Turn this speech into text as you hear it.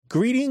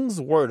Greetings,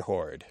 Word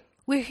Horde.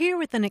 We're here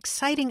with an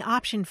exciting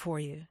option for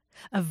you.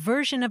 A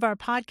version of our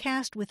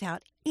podcast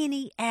without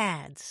any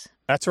ads.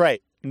 That's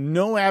right.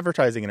 No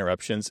advertising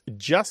interruptions,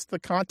 just the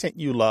content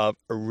you love,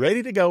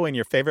 ready to go in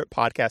your favorite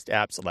podcast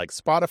apps like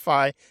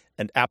Spotify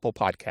and Apple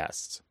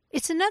Podcasts.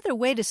 It's another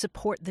way to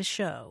support the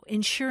show,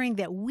 ensuring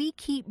that we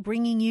keep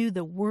bringing you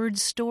the word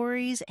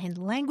stories and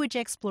language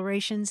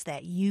explorations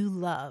that you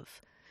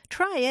love.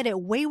 Try it at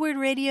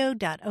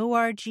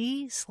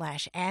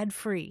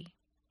waywardradio.org/ad-free.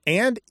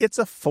 And it's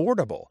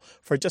affordable.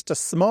 For just a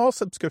small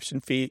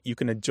subscription fee, you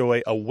can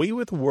enjoy Away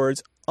with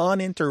Words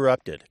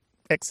uninterrupted,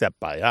 except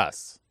by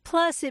us.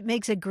 Plus, it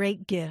makes a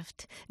great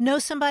gift. Know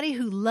somebody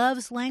who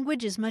loves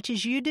language as much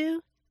as you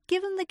do?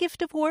 Give them the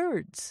gift of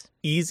words.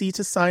 Easy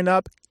to sign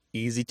up,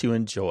 easy to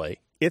enjoy.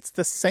 It's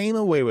the same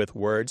Away with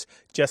Words,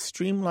 just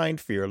streamlined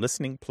for your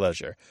listening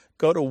pleasure.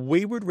 Go to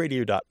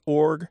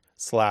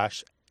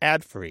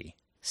waywardradio.org/ad-free.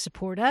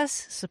 Support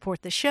us,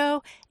 support the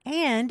show,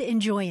 and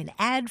enjoy an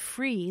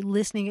ad-free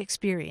listening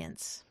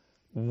experience.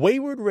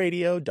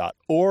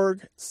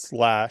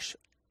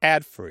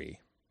 waywardradio.org/ad-free.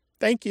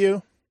 Thank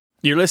you.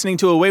 You're listening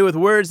to Away with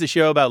Words, the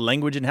show about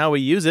language and how we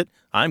use it.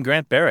 I'm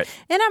Grant Barrett.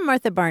 And I'm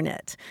Martha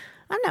Barnett.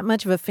 I'm not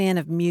much of a fan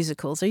of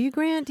musicals. Are you,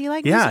 Grant? Do you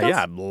like musicals?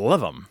 Yeah, I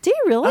love them. Do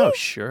you really? Oh,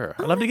 sure.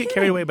 I love to get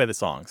carried away by the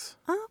songs.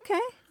 Okay.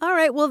 All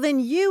right. Well,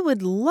 then you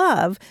would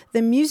love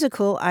the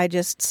musical I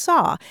just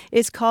saw.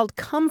 It's called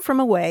Come From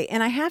Away.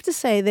 And I have to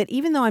say that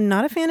even though I'm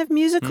not a fan of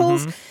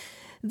musicals,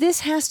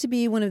 this has to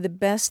be one of the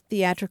best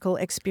theatrical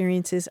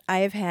experiences I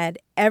have had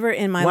ever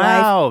in my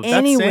life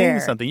anywhere. That's saying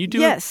something. You do.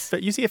 Yes.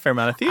 You see a fair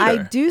amount of theater. I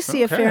do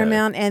see a fair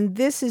amount, and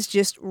this is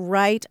just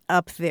right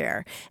up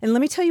there. And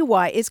let me tell you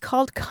why. It's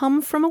called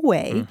Come From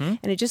Away, and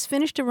it just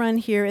finished a run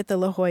here at the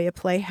La Jolla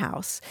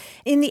Playhouse.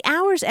 In the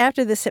hours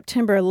after the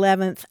September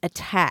 11th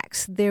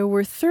attacks, there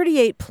were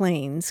 38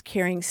 planes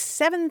carrying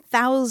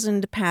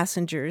 7,000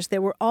 passengers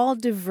that were all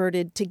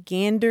diverted to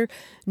Gander,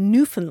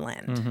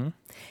 Newfoundland.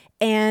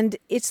 And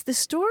it's the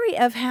story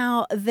of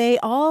how they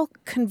all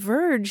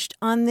converged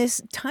on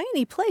this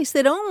tiny place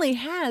that only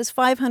has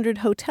 500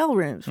 hotel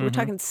rooms. We're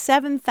talking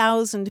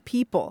 7,000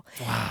 people.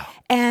 Wow.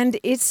 And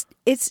it's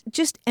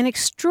just an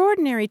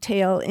extraordinary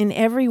tale in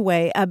every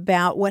way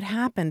about what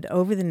happened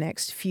over the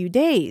next few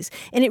days.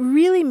 And it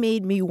really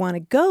made me want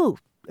to go,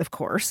 of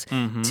course,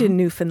 to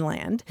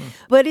Newfoundland.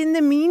 But in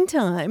the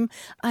meantime,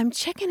 I'm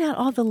checking out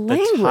all the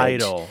language. The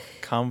title,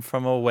 Come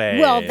From Away.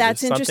 Well,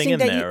 that's There's interesting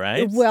something in that there,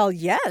 right? Well,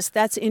 yes,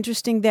 that's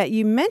interesting that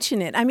you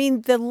mention it. I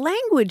mean, the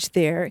language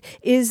there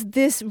is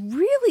this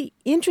really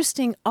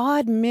interesting,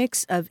 odd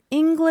mix of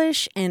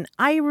English and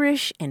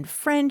Irish and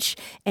French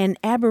and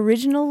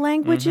Aboriginal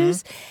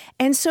languages.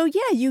 And so,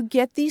 yeah, you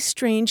get these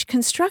strange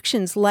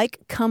constructions like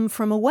come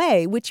from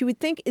away, which you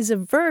would think is a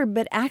verb,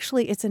 but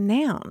actually it's a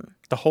noun.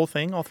 The whole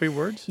thing, all three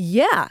words?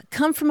 Yeah.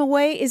 Come from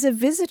away is a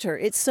visitor.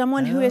 It's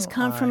someone who has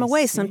come from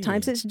away. See.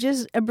 Sometimes it's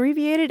just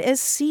abbreviated as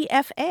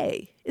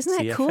CFA. Isn't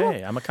that CFA. cool?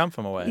 I'm a come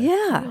from away.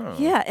 Yeah,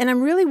 yeah. And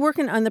I'm really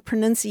working on the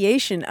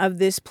pronunciation of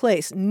this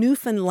place,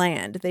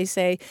 Newfoundland. They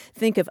say,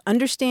 think of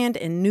understand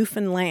and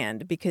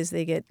Newfoundland because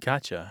they get...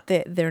 Gotcha.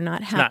 They're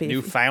not happy. Not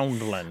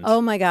Newfoundland. Oh,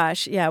 my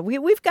gosh. Yeah,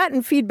 we've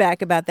gotten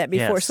feedback about that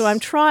before, Yes. so I'm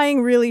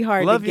trying really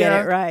hard Love to get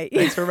ya. it right.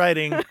 Thanks for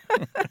writing.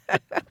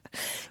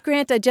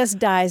 Grant, I just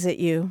dies at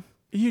you.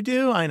 You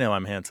do? I know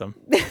I'm handsome.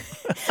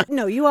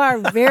 No, you are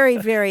very,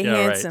 very Yeah,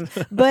 handsome.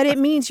 But it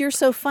means you're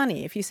so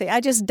funny if you say, I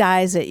just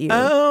dies at you.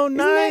 Oh, Isn't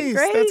nice. that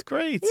great? That's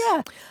great.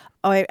 Yeah.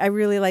 Oh, I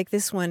really like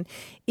this one.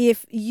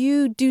 If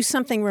you do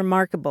something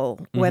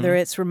remarkable, whether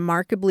it's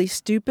remarkably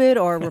stupid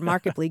or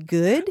remarkably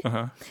good,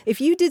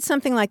 if you did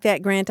something like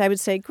that, Grant, I would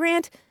say,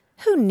 Grant,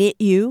 who knit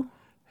you?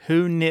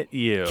 Who knit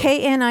you?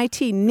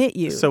 K-N-I-T, knit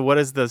you. So what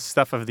is the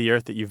stuff of the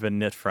earth that you've been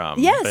knit from?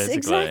 Yes, basically?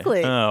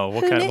 exactly. Oh,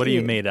 what are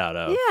you made out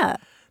of? Yeah.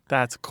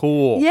 That's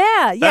cool.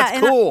 Yeah, yeah. That's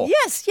cool.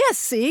 Yes.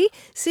 See?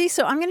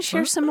 So I'm going to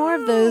share some more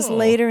of those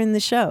later in the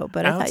show,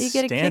 but I thought you'd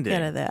get a kick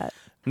out of that.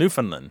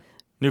 Newfoundland.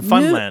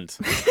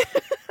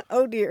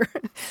 Oh, dear.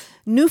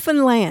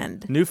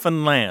 Newfoundland.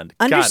 Got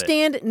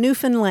Understand it.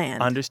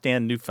 Newfoundland.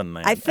 Understand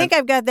Newfoundland. I think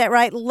I've got that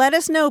right. Let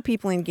us know,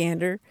 people in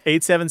Gander.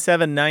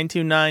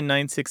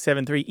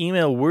 877-929-9673.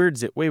 Email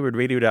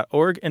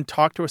words@waywardradio.org and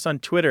talk to us on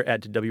Twitter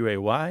at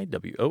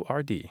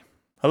WAYWORD.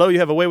 Hello, you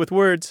have a way with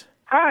words.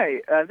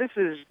 Hi, this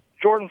is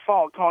Jordan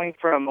Falk calling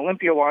from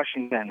Olympia,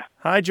 Washington.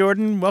 Hi,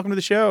 Jordan. Welcome to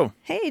the show.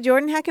 Hey,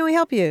 Jordan, how can we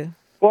help you?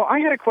 Well, I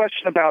had a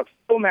question about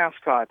school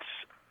mascots.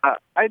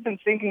 I've been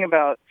thinking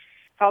about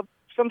how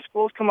some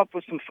schools come up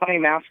with some funny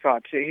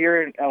mascots. Here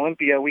in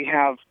Olympia, we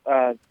have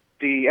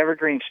the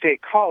Evergreen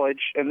State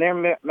College, and their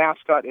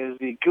mascot is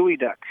the Gooey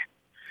Duck.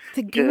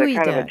 The Gooey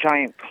Duck. Kind of a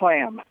giant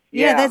clam.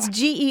 Yeah, that's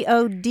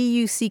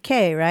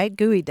Geoduck, right?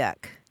 Gooey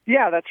Duck.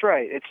 Yeah, that's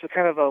right. It's a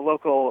kind of a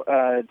local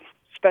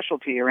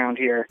specialty around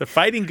here. The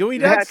Fighting Gooey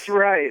Ducks?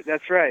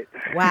 That's right.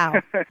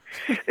 Wow.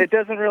 It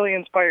doesn't really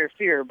inspire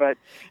fear, but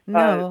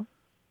no.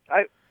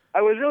 I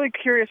was really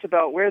curious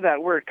about where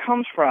that word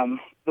comes from,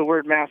 the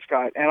word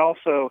mascot, and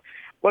also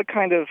what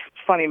kind of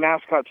funny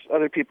mascots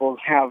other people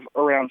have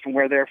around from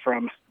where they're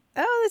from.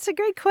 Oh, that's a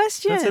great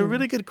question. That's a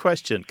really good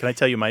question. Can I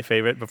tell you my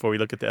favorite before we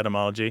look at the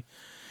etymology?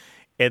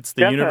 It's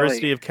the Definitely.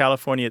 University of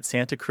California at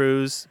Santa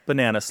Cruz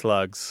banana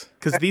slugs.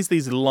 Because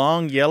these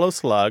long yellow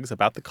slugs,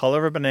 about the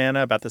color of a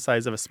banana, about the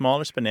size of a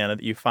smallish banana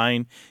that you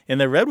find in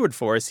the redwood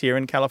forest here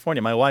in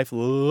California. My wife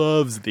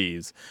loves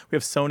these. We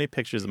have so many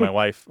pictures of my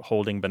wife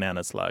holding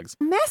banana slugs.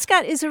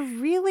 Mascot is a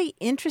really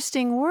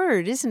interesting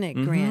word, isn't it,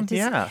 Grant?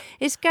 Yeah.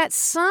 It's got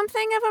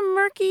something of a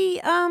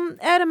murky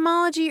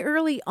etymology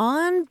early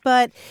on,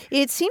 but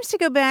it seems to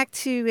go back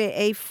to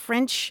a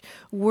French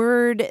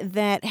word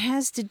that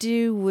has to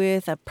do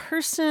with a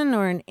person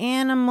or an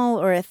animal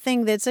or a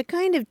thing that's a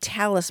kind of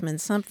talisman,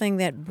 something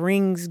that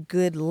brings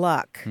good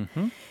luck.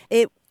 Mm-hmm.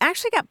 It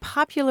actually got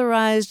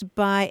popularized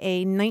by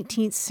a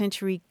 19th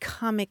century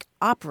comic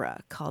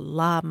opera called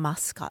La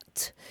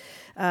Mascotte.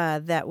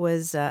 That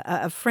was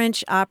a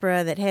French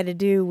opera that had to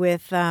do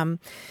with some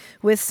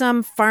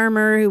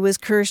farmer who was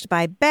cursed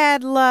by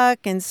bad luck,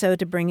 and so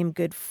to bring him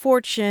good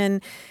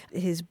fortune,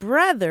 his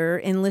brother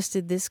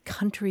enlisted this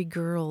country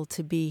girl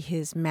to be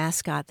his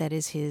mascot. That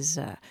is his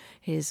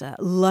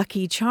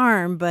lucky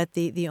charm. But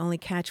the only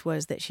catch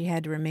was that she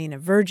had to remain a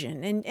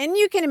virgin, and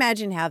you can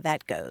imagine how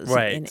that goes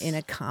in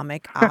a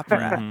comic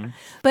opera. Mm-hmm.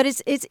 But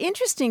it's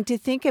interesting to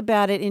think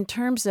about it in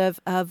terms of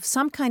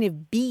some kind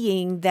of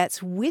being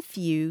that's with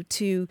you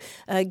to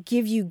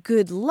give you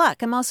good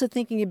luck. I'm also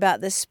thinking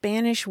about the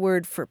Spanish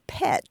word for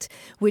pet,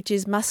 which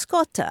is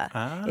mascota.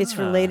 It's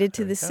related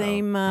to the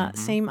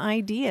same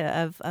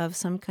idea of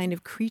some kind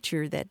of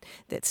creature that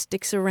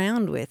sticks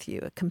around with you,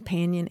 a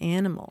companion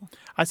animal.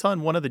 I saw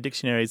in one of the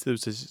dictionaries there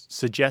was a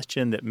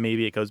suggestion that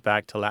maybe it goes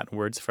back to Latin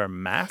words for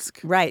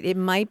mask. Right. It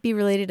might be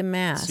related to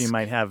mask. So you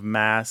might have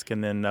mask,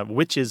 and then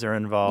witches are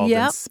involved,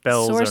 and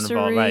spells sorcery,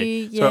 are involved.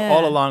 Right. Yeah. So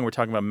all along we're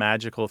talking about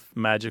magical.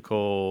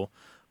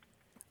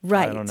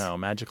 Right. I don't know,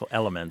 magical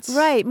elements.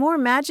 Right. More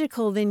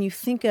magical than you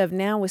think of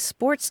now with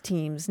sports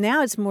teams.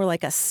 Now it's more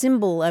like a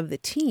symbol of the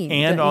team.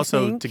 And don't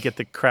also you think? to get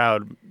the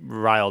crowd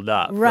riled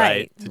up,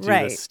 Right, To do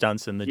right. the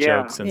stunts and the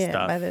jokes and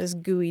stuff. by those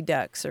gooey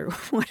ducks or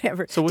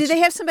whatever. So do they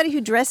have somebody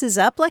who dresses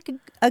up like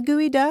a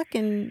gooey duck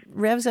and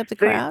revs up the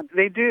crowd?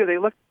 They do. They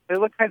look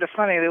kind of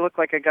funny. They look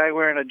like a guy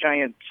wearing a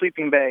giant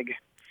sleeping bag.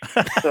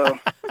 So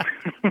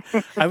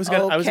I was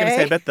gonna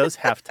say, I bet those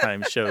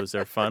halftime shows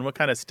are fun. What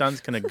kind of stunts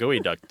can a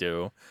gooey duck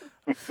do?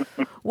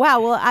 Wow,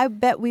 well, I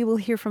bet we will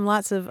hear from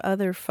lots of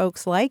other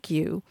folks like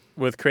you.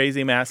 With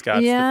crazy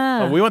mascots.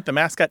 Yeah. We want the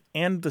mascot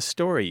and the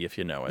story, if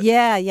you know it.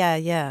 Yeah.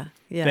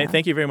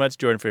 Thank you very much,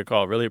 Jordan, for your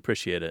call. Really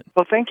appreciate it.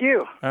 well, thank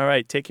you. All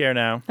right, take care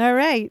now. All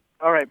right.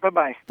 All right.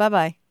 Bye-bye.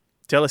 Bye-bye.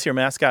 Tell us your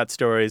mascot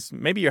stories.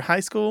 Maybe your high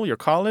school, your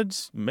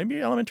college, maybe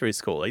your elementary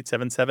school.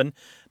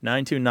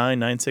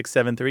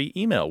 877-929-9673.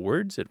 Email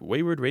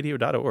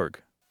words@waywardradio.org.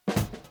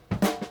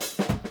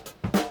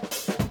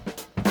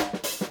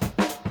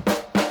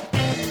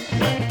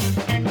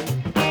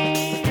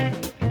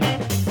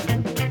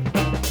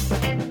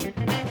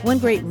 One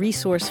great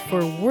resource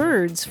for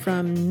words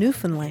from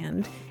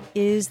Newfoundland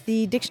is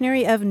the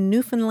Dictionary of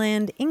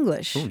Newfoundland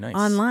English. Ooh, nice.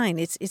 Online.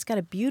 It's got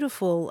a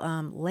beautiful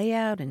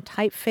layout and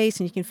typeface,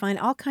 and you can find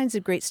all kinds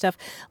of great stuff.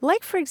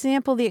 Like, for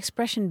example, the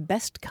expression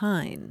best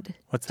kind.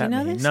 What's Do that you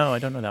know mean? this? No, I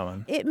don't know that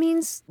one. It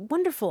means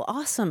wonderful,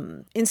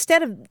 awesome.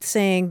 Instead of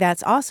saying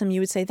that's awesome, you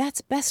would say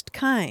that's best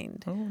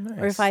kind. Oh, nice.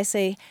 Or if I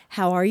say,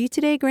 how are you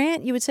today,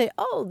 Grant? You would say,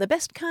 oh, the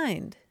best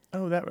kind.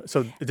 Oh,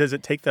 so does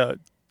it take the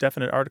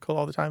definite article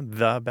all the time?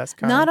 The best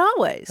kind? Not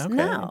always, Okay,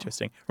 no.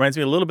 interesting. Reminds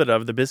me a little bit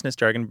of the business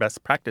jargon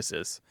best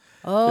practices.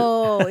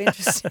 Oh,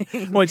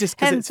 interesting. Well, just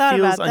because Hadn't it thought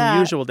feels about that.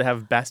 unusual to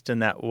have best in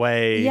that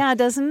way. Yeah,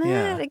 doesn't it?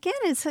 Yeah. Again,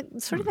 it's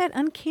sort of that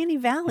uncanny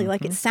valley.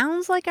 Like it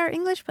sounds like our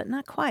English, but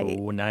not quite.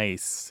 Oh,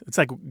 nice. It's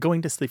like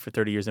going to sleep for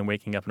 30 years and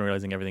waking up and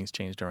realizing everything's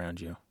changed around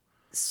you.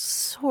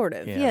 Sort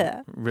of,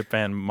 yeah. Rip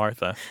Van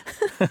Martha.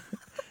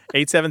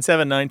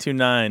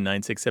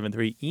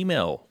 877-929-9673.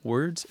 Email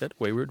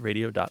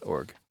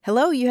words@waywardradio.org.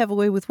 Hello, you have a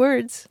way with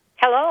words.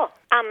 Hello,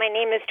 my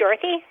name is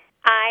Dorothy.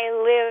 I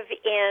live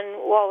in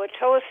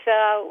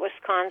Wauwatosa,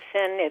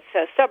 Wisconsin. It's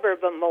a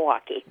suburb of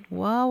Milwaukee.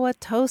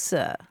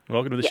 Wauwatosa.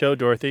 Welcome to the show,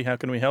 Dorothy. How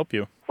can we help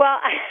you?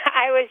 Well,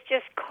 I was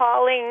just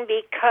calling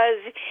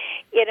because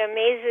it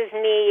amazes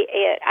me.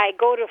 I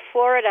go to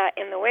Florida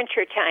in the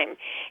wintertime,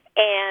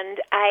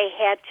 and I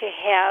had to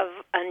have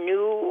a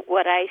new,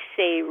 what I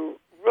say,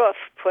 roof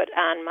put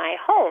on my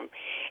home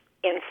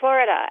in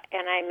Florida.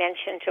 And I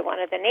mentioned to one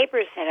of the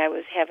neighbors that I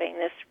was having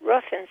this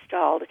roof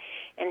installed,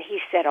 and he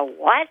said, a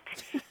what?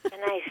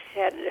 And I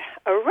said,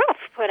 a roof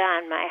put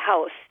on my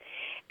house.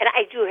 And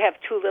I do have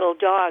two little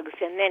dogs.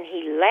 And then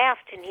he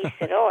laughed and he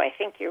said, oh, I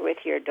think you're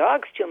with your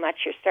dogs too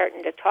much. You're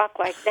starting to talk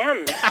like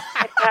them.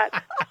 I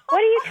thought, what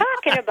are you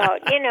talking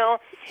about? You know?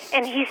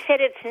 And he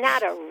said, it's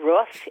not a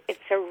roof,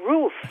 it's a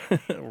roof.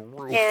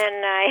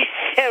 And I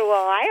said,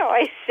 well, I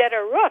always said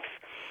a roof.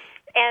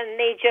 And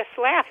they just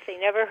laughed. They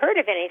never heard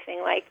of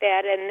anything like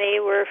that. And they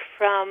were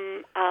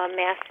from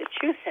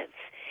Massachusetts.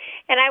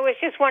 And I was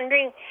just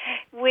wondering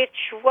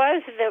which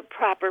was the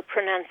proper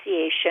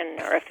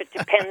pronunciation, or if it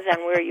depends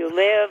on where you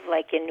live.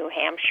 Like in New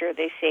Hampshire,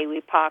 they say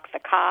we park the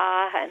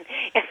car, and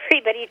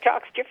everybody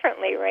talks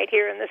differently right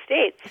here in the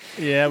States.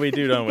 Yeah, we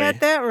do, don't we?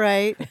 Got that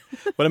right.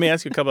 Well, let me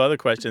ask you a couple other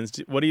questions.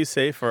 What do you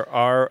say for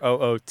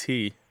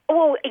R-O-O-T?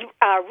 Oh,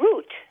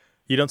 root.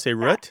 You don't say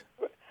root?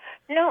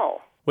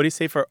 No. What do you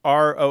say for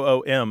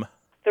R-O-O-M?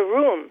 The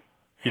room.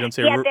 You don't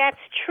say Yeah, root? that's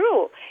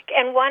true.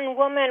 And one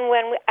woman,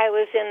 when I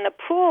was in the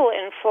pool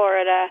in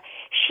Florida,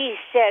 she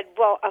said,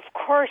 well, of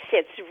course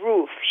it's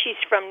roof. She's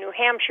from New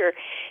Hampshire.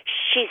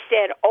 She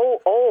said,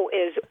 O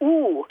is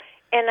ooh.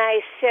 And I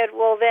said,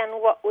 well, then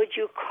what would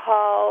you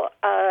call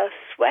a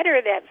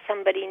sweater that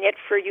somebody knit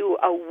for you?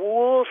 A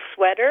wool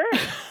sweater?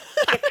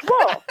 It's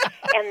wool.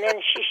 And then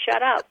she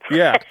shut up.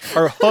 Yeah,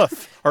 or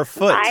hoof, or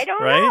foot, I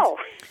don't right? know.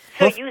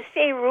 So Hoof. you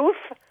say roof?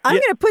 I'm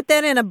going to put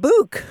that in a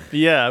book.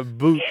 Yeah,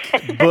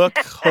 book,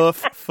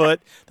 hoof,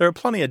 foot. There are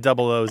plenty of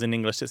double O's in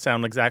English that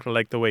sound exactly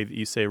like the way that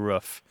you say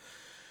roof.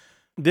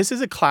 This is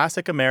a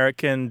classic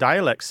American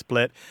dialect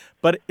split,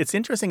 but it's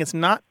interesting. It's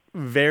not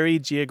very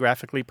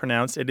geographically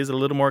pronounced. It is a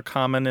little more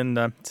common in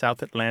the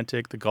South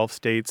Atlantic, the Gulf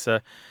states,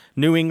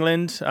 New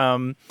England,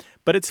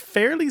 but it's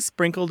fairly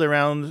sprinkled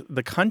around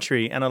the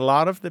country, and a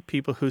lot of the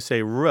people who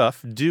say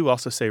roof do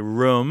also say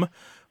room,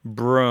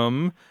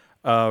 broom,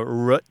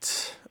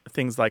 root,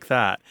 things like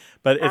that.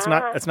 But it's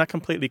not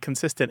completely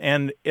consistent,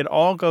 and it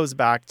all goes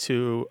back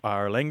to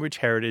our language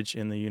heritage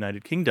in the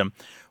United Kingdom,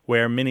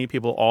 where many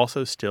people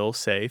also still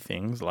say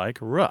things like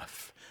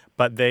roof,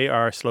 but they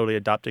are slowly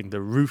adopting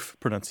the roof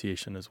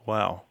pronunciation as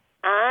well.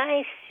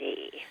 I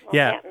see. Well,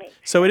 Yeah. that makes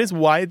So it is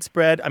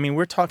widespread. I mean,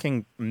 we're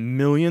talking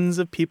millions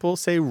of people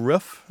say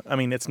roof. I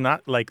mean, it's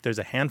not like there's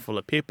a handful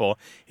of people.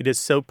 It is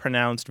so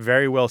pronounced,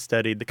 very well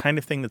studied, the kind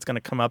of thing that's going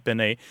to come up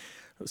in a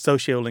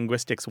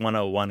Sociolinguistics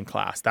 101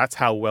 class. That's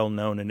how well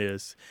known it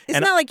is. It's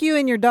not like you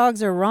and your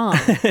dogs are wrong.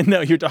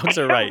 No, your dogs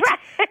are right.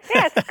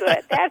 That's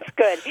good. That's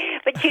good.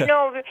 But you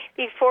know,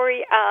 before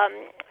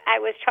I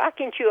was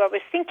talking to you, I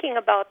was thinking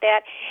about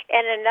that,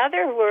 and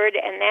another word,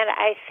 and that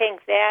I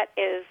think that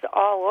is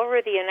all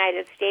over the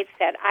United States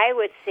that I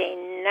would say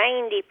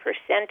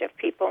 90% of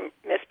people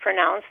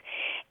mispronounce,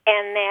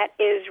 and that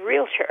is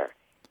realtor.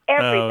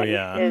 Everybody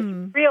says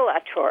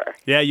realtor.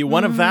 Yeah, you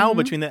want a vowel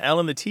between the L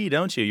and the T,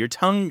 don't you? Your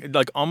tongue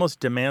like almost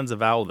demands a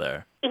vowel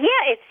there. Yeah,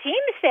 it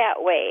seems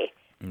that way.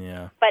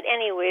 Yeah. But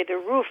anyway, the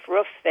roof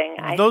thing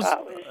I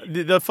thought was...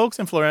 The folks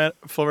in Florida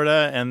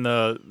and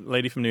the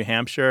lady from New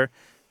Hampshire,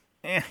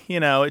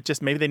 it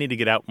just maybe they need to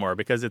get out more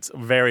because it's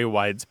very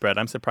widespread.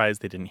 I'm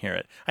surprised they didn't hear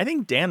it. I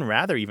think Dan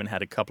Rather even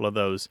had a couple of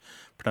those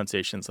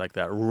pronunciations like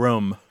that.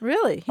 Room.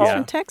 Really? He's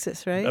from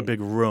Texas, right? A big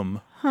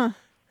room. Huh.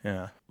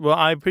 Yeah. Well,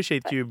 I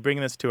appreciate you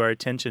bringing this to our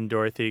attention,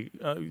 Dorothy.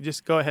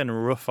 Just go ahead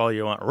and roof all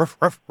you want. Roof,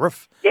 roof,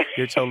 roof.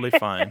 You're totally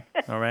fine.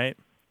 All right?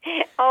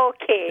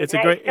 Okay. It's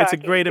a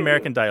great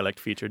American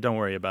dialect feature. Don't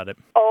worry about it.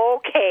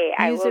 Okay,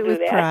 I Use will it do with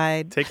that.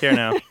 pride. Take care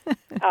now.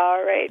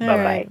 All right. All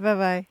Bye-bye. right.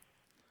 Bye-bye.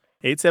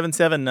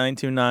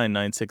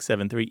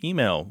 877-929-9673.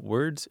 Email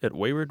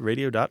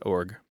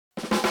words@waywardradio.org.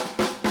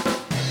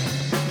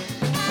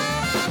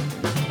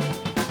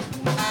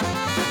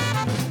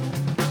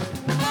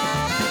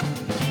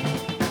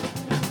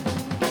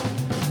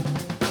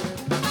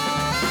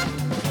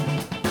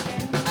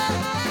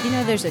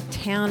 There's a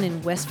town in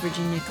West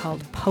Virginia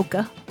called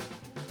Poca,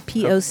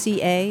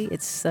 P-O-C-A.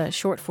 It's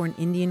short for an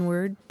Indian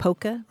word,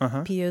 Poca,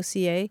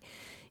 P-O-C-A.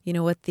 You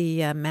know what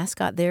the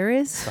mascot there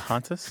is? The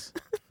Hontus?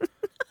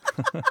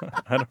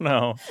 I don't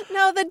know.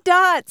 No, the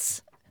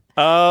dots.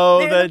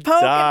 Oh, They're the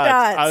polka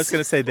dots. I was going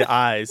to say the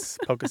eyes.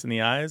 Pocus in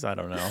the eyes? I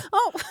don't know.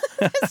 Oh,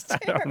 that's I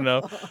don't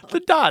know. The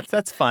dots,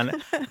 that's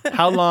fun.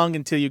 How long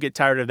until you get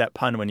tired of that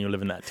pun when you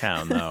live in that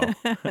town, though?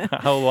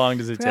 How long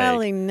does it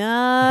Probably take?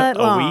 not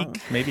long. A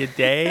week? Maybe a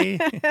day?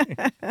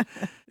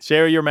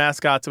 Share your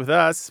mascots with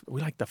us. We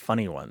like the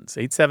funny ones.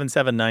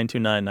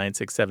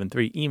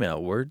 877-929-9673.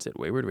 Email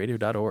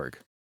words@waywardradio.org.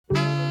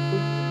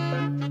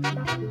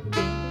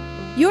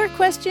 Your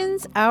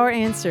questions, our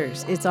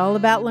answers. It's all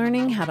about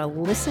learning how to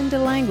listen to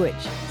language.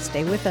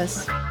 Stay with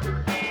us.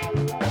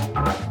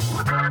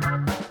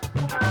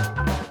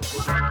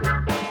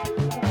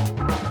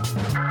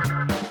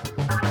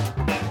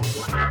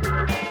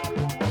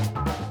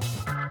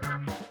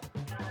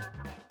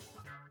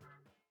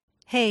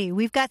 Hey,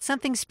 we've got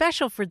something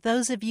special for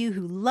those of you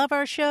who love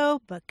our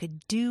show but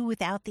could do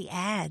without the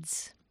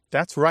ads.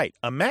 That's right.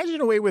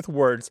 Imagine a way with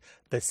words,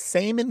 the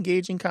same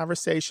engaging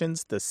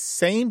conversations, the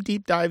same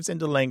deep dives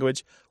into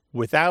language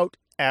without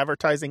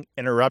advertising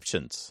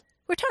interruptions.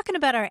 We're talking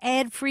about our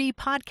ad-free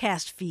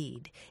podcast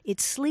feed.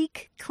 It's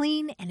sleek,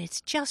 clean, and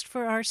it's just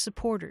for our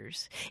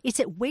supporters. It's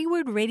at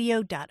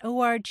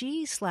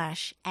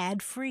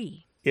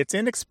waywardradio.org/ad-free. It's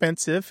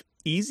inexpensive,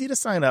 easy to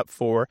sign up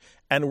for,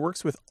 and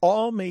works with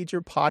all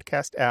major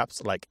podcast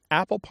apps like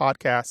Apple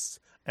Podcasts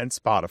and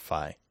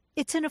Spotify.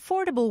 It's an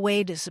affordable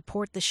way to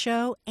support the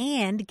show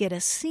and get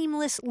a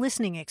seamless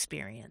listening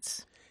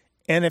experience.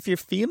 And if you're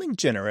feeling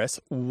generous,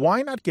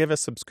 why not give a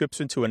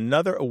subscription to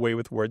another Away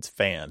with Words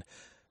fan?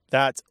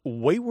 That's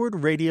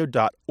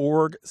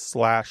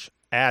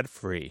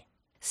waywardradio.org/ad-free.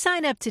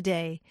 Sign up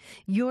today.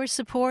 Your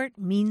support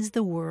means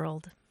the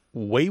world.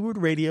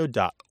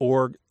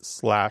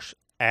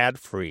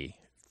 waywardradio.org/ad-free.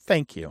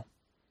 Thank you.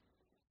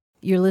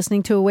 You're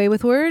listening to Away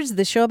with Words,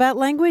 the show about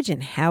language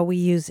and how we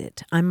use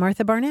it. I'm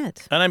Martha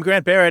Barnett. And I'm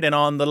Grant Barrett, and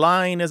on the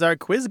line is our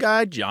quiz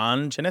guy,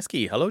 John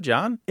Chinesky. Hello,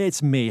 John.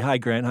 It's me. Hi,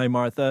 Grant. Hi,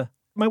 Martha.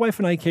 My wife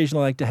and I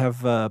occasionally like to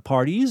have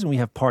parties, and we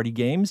have party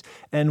games.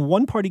 And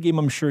one party game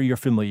I'm sure you're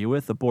familiar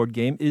with, a board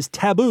game, is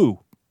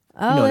Taboo.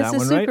 Oh, you know it's that a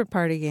one, super right?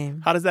 party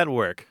game. How does that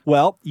work?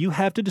 Well, you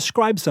have to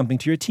describe something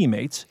to your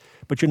teammates,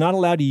 but you're not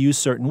allowed to use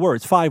certain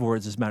words, 5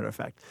 words as a matter of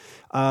fact.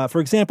 For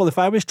example, if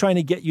I was trying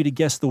to get you to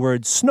guess the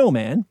word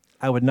snowman,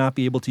 I would not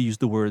be able to use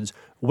the words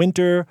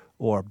winter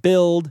or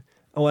build.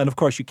 Oh, and of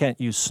course, you can't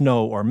use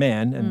snow or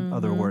man and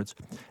other words.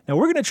 Now,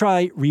 we're going to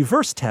try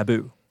reverse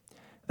taboo.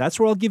 That's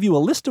where I'll give you a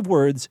list of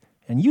words,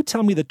 and you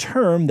tell me the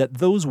term that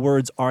those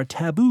words are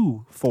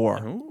taboo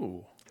for.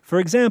 Ooh.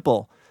 For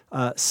example,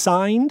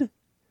 signed,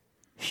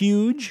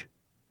 huge,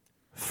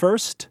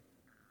 first,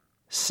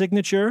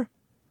 signature,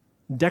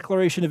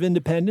 Declaration of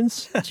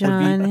Independence.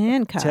 John would be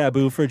Hancock.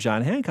 Taboo for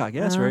John Hancock.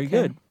 Yes, very Okay,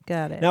 good.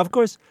 Got it. Now, of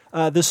course,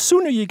 the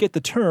sooner you get the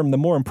term, the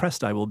more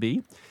impressed I will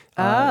be.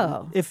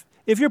 If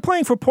you're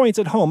playing for points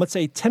at home, let's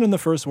say 10 on the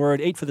first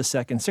word, 8 for the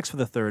second, 6 for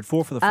the third,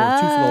 4 for the fourth, 2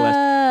 for the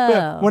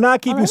last. We're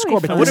not keeping that'll be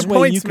score, but fun. What this do way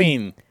points you can,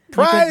 mean?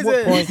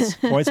 Prizes!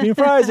 Points mean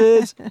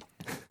prizes.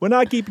 We're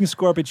not keeping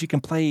score, but you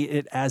can play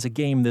it as a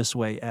game this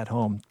way at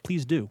home.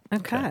 Please do.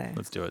 Okay.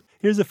 Let's do it.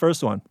 Here's the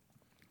first one.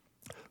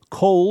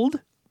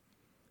 Cold,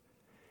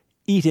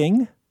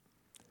 eating,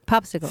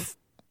 Popsicle.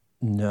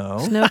 no.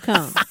 Snow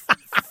cone.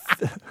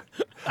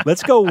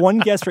 Let's go one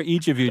guess for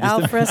each of you just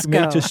Al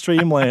fresco. to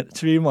streamline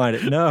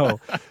it. No.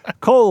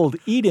 Cold,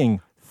 eating,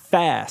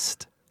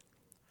 fast,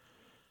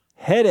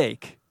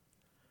 headache.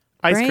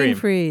 Ice Brain cream.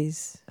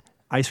 freeze.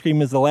 Ice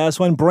cream is the last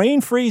one.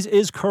 Brain freeze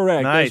is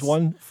correct. Nice. There's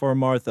one for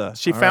Martha.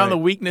 She All found the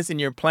right. weakness in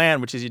your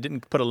plan, which is you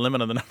didn't put a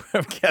limit on the number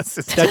of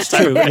guesses. That's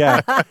true,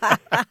 yeah.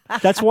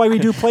 That's why we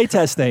do play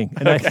testing.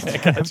 And I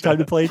have time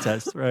to play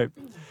test. Right.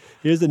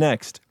 Here's the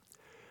next.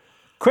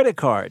 Credit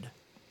card,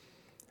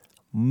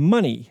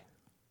 money,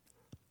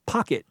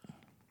 pocket,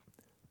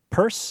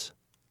 purse,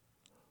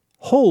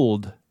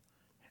 hold.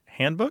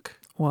 Handbook?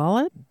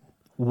 Wallet.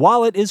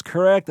 Wallet is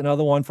correct.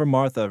 Another one for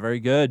Martha. Very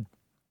good.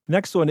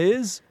 Next one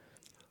is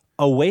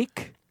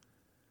awake,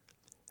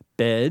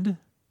 bed,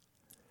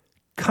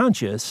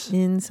 conscious,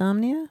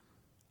 Insomnia.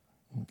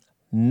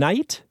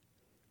 night,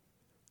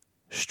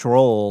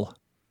 stroll.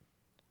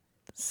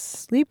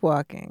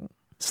 Sleepwalking.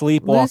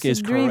 Sleepwalk Lucid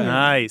is dreaming. correct.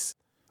 Nice.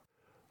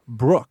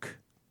 Brook.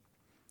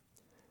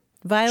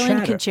 Violin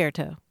Chatter.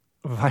 concerto.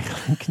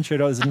 Violin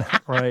concerto is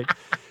not right.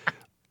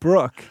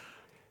 Brook.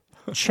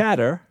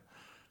 Chatter.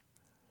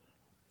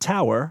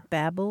 Tower.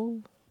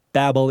 Babble.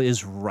 Babble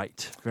is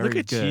right. Very Look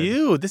at good.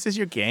 you. This is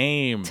your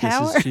game.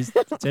 Tower. It's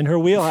in her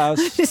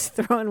wheelhouse. Just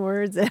throwing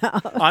words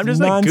out. I'm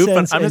just like goofing.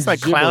 Nonsense I'm just and like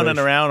clowning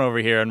gibberish. around over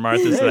here, and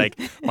Martha's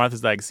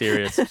like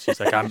serious. She's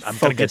like, I'm gonna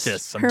get Focus.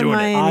 this. I'm doing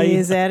it. Hermione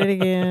is at it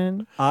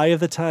again. Eye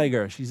of the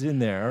tiger. She's in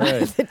there. All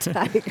right. The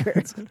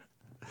tiger.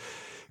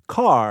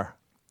 Car.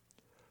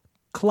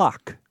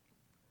 Clock.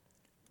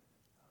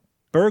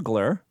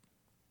 Burglar.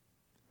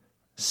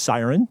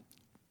 Siren.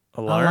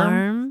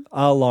 Alarm.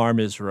 Alarm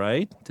is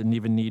right. Didn't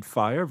even need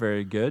fire.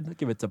 Very good. I'll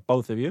give it to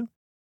both of you.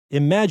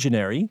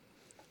 Imaginary.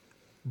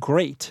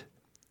 Great.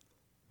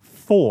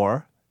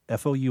 For.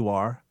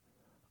 F-O-U-R.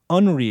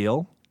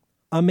 Unreal.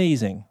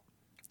 Amazing.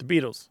 The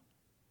Beatles.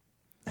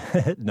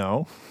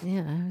 No.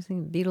 Yeah, I was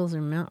thinking Beatles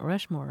or Mount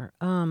Rushmore.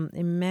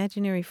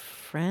 Imaginary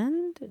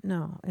friend?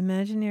 No,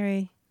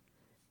 imaginary.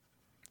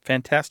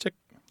 Fantastic.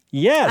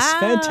 Yes. Ah,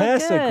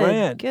 Fantastic, good.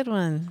 Grant. Good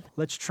one.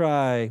 Let's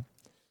try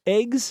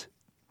eggs,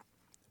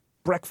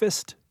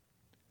 breakfast,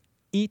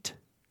 eat,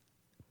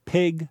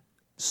 pig,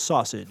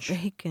 sausage.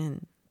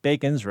 Bacon.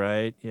 Bacon's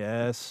right,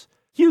 yes.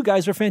 You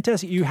guys are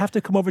fantastic. You have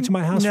to come over to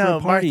my house for No,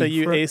 a party. Martha,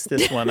 you aced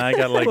this one. I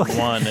got like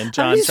one, and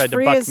John just tried to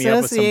free buck me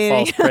up with some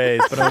associating. false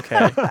praise, but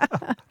okay.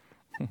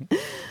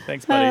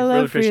 Thanks, buddy. I Really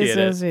love free appreciate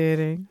it.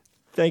 associating.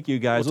 Thank you,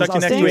 guys. We'll talk to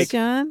you next Thanks, week.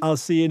 John. I'll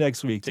see you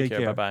next week. Take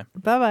care. Bye-bye.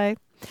 Bye-bye.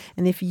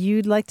 And if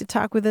you'd like to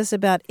talk with us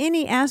about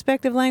any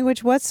aspect of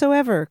language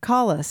whatsoever,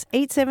 call us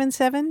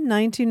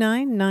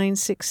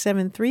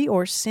 877-929-9673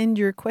 or send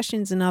your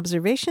questions and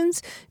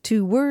observations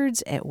to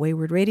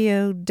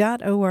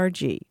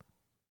words@waywardradio.org.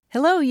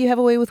 Hello, you have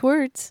a way with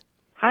words.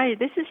 Hi,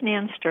 this is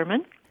Nan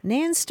Sturman.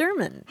 Nan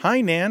Sturman.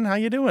 Hi, Nan. How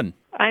you doing?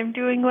 I'm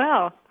doing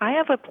well. I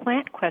have a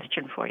plant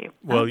question for you.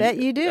 I bet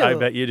you do. I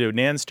bet you do.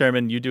 Nan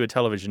Sturman, you do a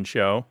television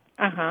show.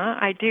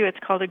 I do. It's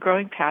called A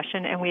Growing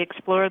Passion, and we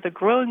explore the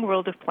growing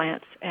world of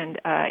plants, and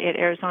it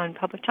airs on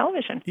public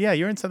television. Yeah,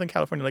 you're in Southern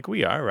California like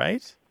we are,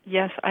 right?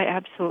 Yes, I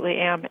absolutely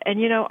am.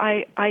 And, you know,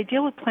 I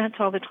deal with plants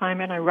all the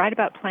time, and I write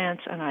about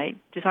plants, and I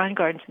design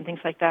gardens and things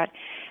like that.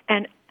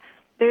 And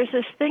there's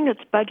this thing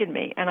that's bugging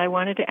me, and I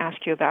wanted to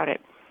ask you about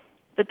it.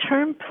 The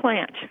term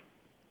plant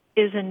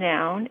is a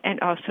noun and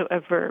also a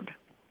verb.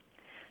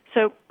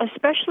 So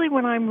especially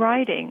when I'm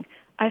writing,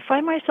 I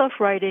find myself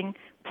writing,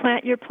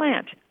 plant your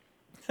plant.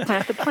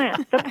 Plant the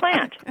plant. The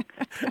plant.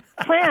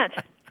 Plant.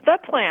 The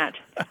plant.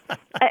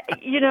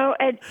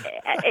 And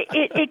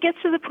it gets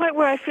to the point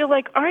where I feel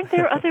like, aren't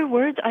there other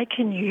words I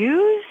can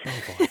use?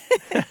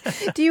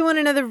 Do you want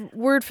another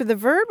word for the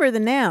verb or the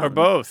noun? Or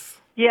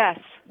both? Yes.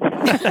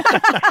 Because,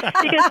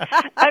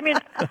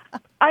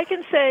 I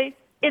can say,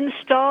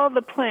 install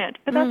the plant,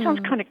 but that sounds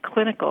kind of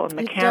clinical and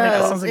mechanical.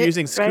 That sounds like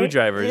using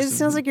screwdrivers. It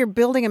sounds like you're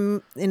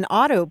building an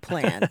auto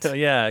plant.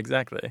 Yeah,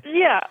 exactly.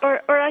 Yeah,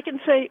 or I can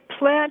say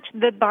plant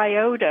the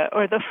biota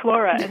or the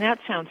flora, and that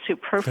sounds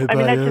superfluous.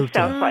 That just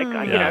sounds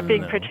like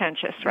being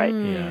pretentious, right?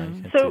 Yeah,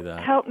 So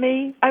help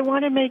me. I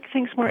want to make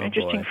things more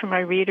interesting for my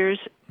readers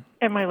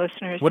and my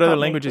listeners. What other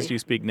languages do you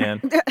speak,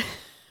 Nan?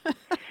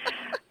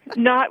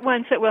 Not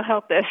ones that will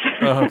help this.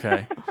 Oh,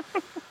 okay.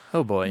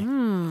 Oh, boy.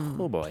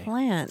 Oh, boy.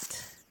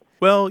 Plant.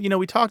 Well,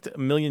 we talked a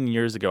million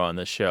years ago on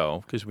this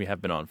show, because we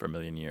have been on for a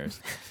million years.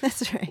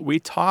 That's right. We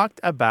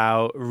talked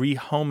about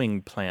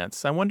rehoming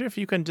plants. I wonder if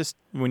you can just,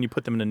 when you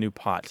put them in a new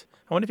pot,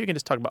 I wonder if you can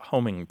just talk about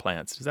homing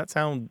plants. Does that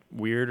sound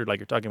weird, or like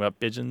you're talking about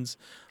pigeons,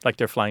 like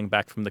they're flying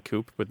back from the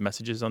coop with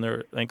messages on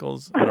their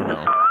ankles? I don't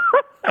know.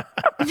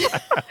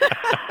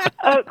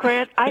 Oh,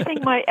 Grant, I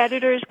think my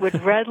editors would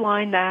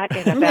redline that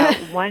in about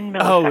 1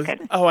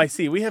 millisecond. Oh, I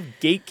see. We have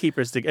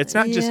gatekeepers. It's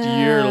not just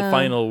your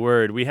final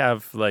word. We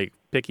have,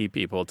 picky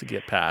people to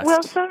get past.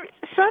 Well,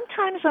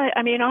 sometimes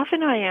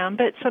often I am,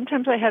 but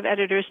sometimes I have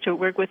editors to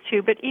work with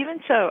too. But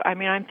even so,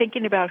 I'm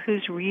thinking about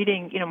who's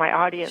reading, my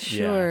audience.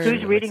 Sure.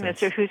 Who's reading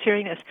this or who's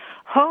hearing this.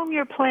 Home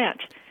your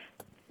plant.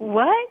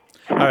 What?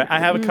 All right, I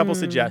have a couple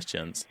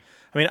suggestions.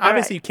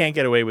 Obviously you can't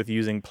get away with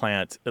using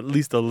plant at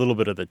least a little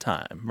bit of the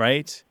time,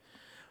 right?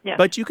 Yeah.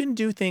 But you can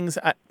do things,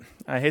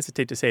 I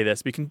hesitate to say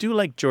this, but you can do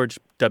like George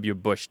W.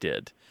 Bush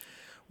did,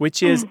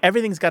 which is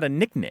everything's got a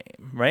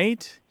nickname,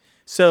 right?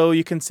 So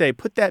you can say,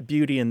 put that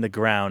beauty in the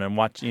ground and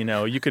watch,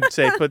 you could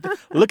say,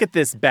 look at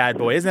this bad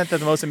boy. Isn't that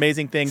the most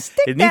amazing thing?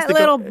 Stick that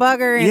little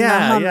bugger in the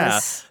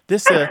hummus.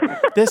 Yeah.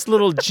 This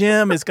little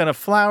gem is going to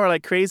flower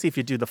like crazy if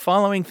you do the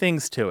following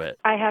things to it.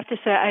 I have to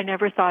say, I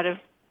never thought of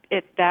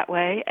it that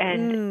way,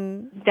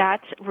 and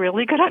that's a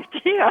really good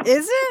idea.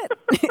 Is it?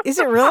 Is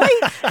it really?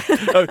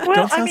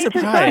 Don't sound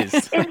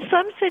surprised. In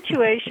some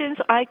situations,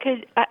 I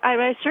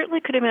certainly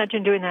could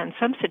imagine doing that in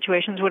some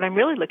situations. What I'm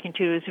really looking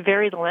to is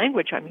vary the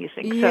language I'm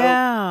using.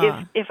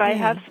 Yeah. So if I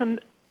have some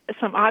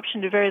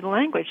option to vary the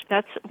language,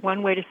 that's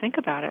one way to think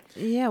about it.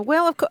 Yeah.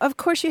 Well, of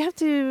course, you have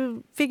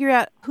to figure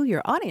out who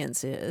your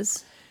audience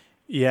is.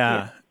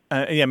 Yeah.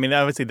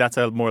 Obviously that's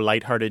a more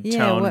lighthearted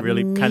tone,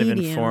 really kind of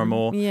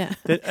informal. Yeah.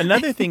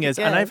 Another thing is,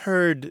 and I've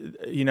heard,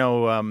 I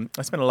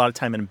spent a lot of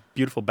time in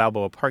beautiful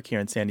Balboa Park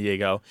here in San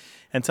Diego,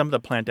 and some of the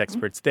plant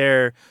experts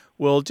there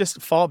will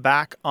just fall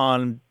back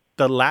on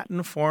the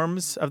Latin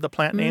forms of the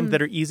plant name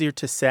that are easier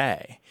to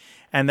say.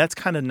 And that's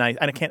kind of nice.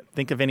 I can't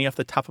think of any off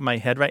the top of my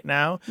head right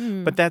now,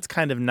 but that's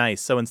kind of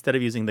nice. So instead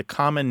of using the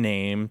common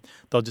name,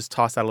 they'll just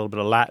toss out a little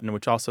bit of Latin,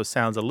 which also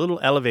sounds a little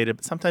elevated,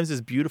 but sometimes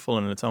is beautiful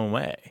in its own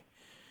way.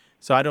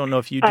 So I don't know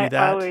if you do that.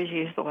 I always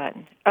use the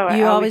Latin. You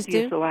I always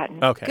use do? the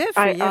Latin. Okay. Good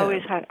for you.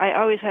 I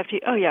always have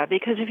to. Oh yeah,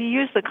 because if you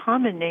use the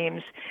common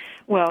names,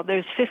 well,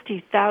 there's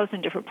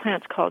 50,000 different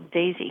plants called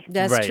daisy.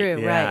 That's Right,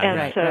 true. yeah, Right. And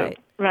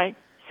right.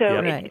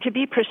 So Right. to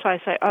be precise,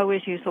 I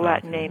always use the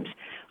Latin names.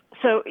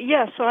 So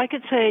so I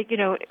could say,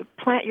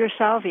 plant your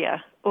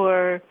salvia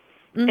or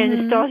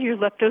install your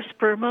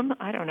leptospermum.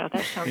 I don't know.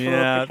 That sounds a little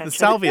pretentious. The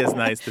salvia is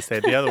nice to say.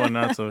 The other one,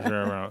 not so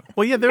sure about.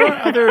 Well, yeah, there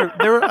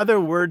are other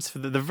words for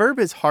the verb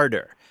is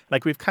harder.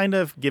 Like we've kind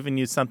of given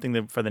you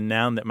something for the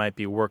noun that might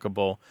be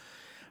workable,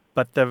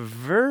 but the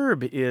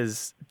verb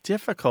is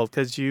difficult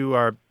because you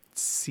are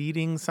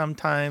seeding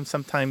sometimes.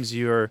 Sometimes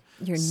you're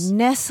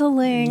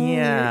nestling.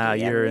 Yeah,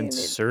 you're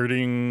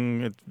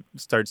inserting. It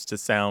starts to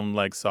sound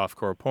like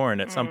softcore porn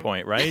at some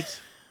point, right?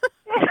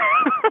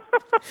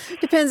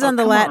 Depends on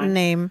the Latin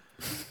name.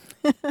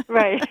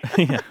 Right.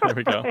 Yeah, there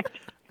we go.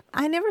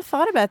 I never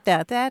thought about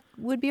that. That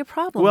would be a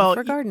problem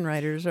for garden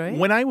writers, right?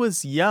 When I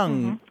was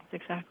young,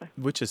 Exactly.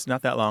 which is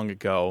not that long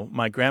ago,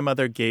 my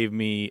grandmother gave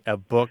me a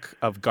book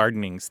of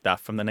gardening stuff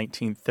from the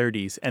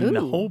 1930s. And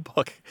the whole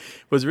book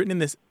was written in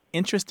this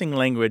interesting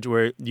language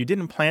where you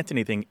didn't plant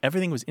anything.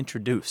 Everything was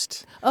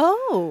introduced.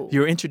 Oh. You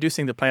were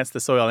introducing the plants to the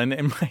soil. And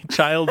in my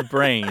child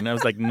brain, I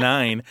was like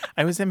 9,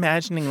 I was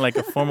imagining like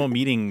a formal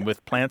meeting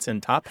with plants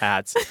in top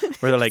hats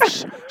where they're like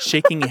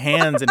shaking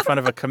hands in front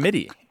of a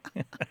committee.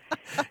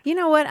 You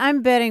know what?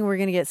 I'm betting we're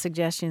going to get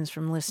suggestions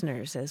from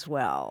listeners as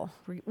well.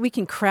 We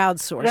can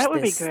crowdsource That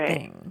would this be great.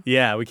 thing.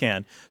 Yeah, we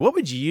can. What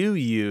would you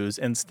use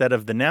instead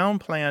of the noun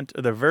plant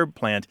or the verb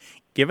plant?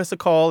 Give us a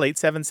call,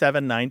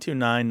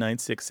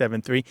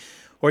 877-929-9673,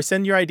 or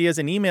send your ideas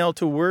an email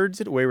to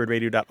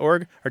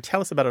words@waywardradio.org, or tell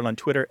us about it on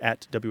Twitter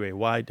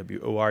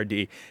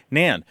 @WAYWORD.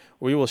 Nan,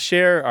 we will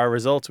share our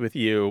results with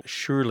you.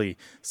 Surely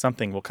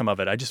something will come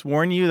of it. I just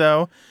warn you,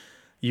 though,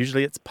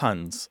 Usually it's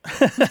puns.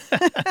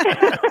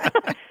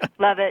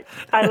 Love it.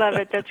 I love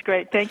it. That's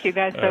great. Thank you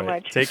guys so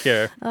much. Take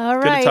care. All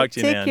Good right. to talk to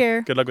you, Take Nan.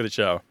 care. Good luck with the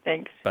show.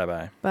 Thanks.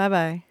 Bye-bye.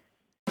 Bye-bye.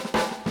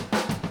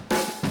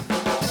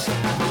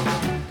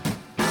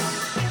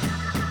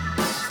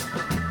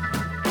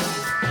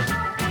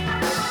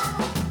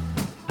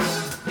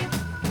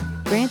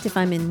 Grant, if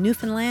I'm in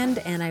Newfoundland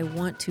and I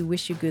want to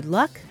wish you good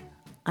luck,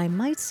 I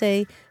might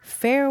say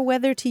fair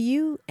weather to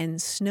you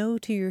and snow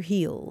to your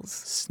heels.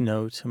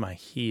 Snow to my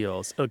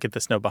heels. Oh, get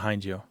the snow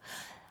behind you.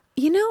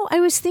 You know,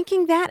 I was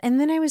thinking that, and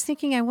then I was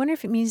thinking, I wonder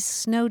if it means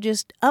snow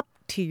just up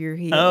to your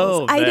heels.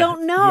 Oh, I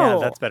don't know. Yeah,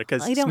 that's better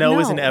because snow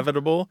is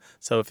inevitable.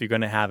 So if you're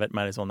going to have it,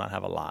 might as well not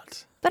have a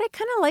lot. But I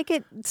kind of like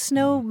it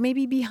snow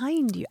maybe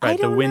behind you. Right, I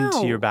don't the wind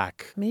know. to your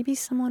back. Maybe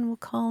someone will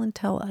call and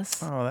tell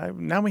us. Oh,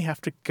 now we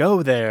have to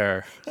go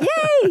there.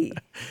 Yay!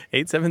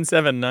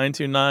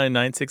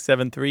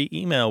 877-929-9673.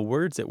 Email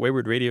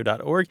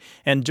words@waywardradio.org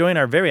and join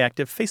our very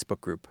active Facebook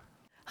group.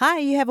 Hi,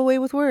 you have a way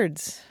with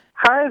words.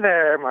 Hi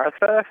there,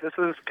 Martha. This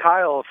is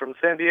Kyle from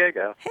San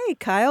Diego. Hey,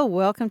 Kyle,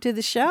 welcome to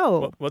the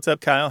show. What's up,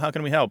 Kyle? How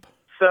can we help?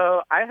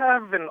 So I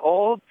have an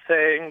old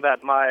saying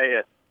that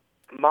my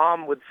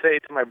mom would say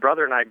to my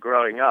brother and I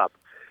growing up,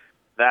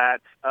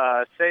 that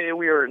say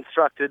we were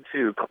instructed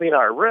to clean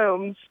our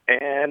rooms,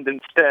 and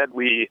instead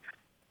we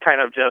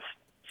kind of just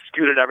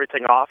scooted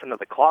everything off into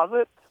the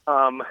closet.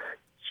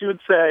 She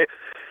would say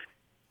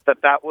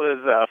that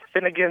was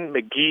Finnegan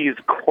McGee's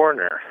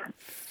corner.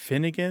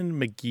 Finnegan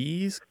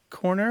McGee's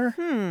corner?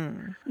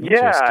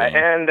 Yeah,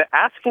 and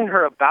asking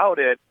her about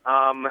it,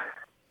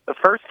 the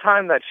first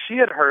time that she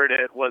had heard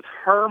it was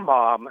her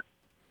mom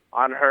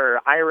on her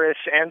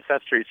Irish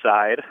ancestry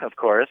side, of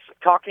course,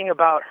 talking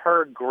about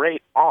her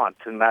great aunt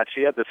and that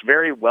she had this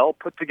very well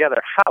put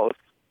together house,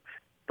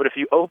 but if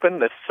you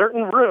opened this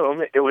certain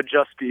room, it would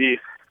just be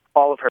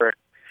all of her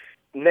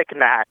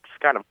knickknacks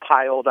kind of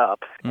piled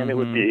up, and it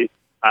would be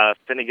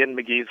Finnegan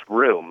McGee's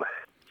room.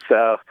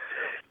 So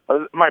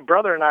my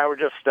brother and I were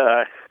just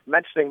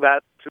mentioning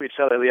that to each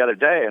other the other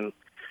day, and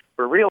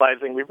we're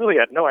realizing we really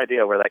had no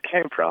idea where that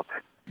came from.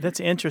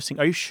 That's interesting.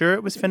 Are you sure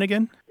it was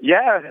Finnegan?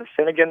 Yeah,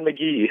 Finnegan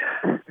McGee.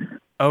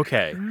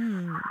 Okay.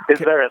 Is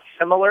there a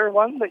similar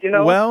one that you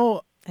know?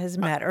 Well, as a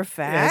matter of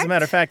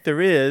fact. There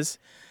is.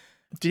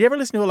 Did you ever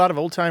listen to a lot of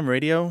old-time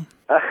radio?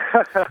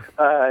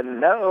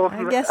 No.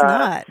 I guess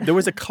not. There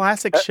was a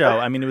classic show.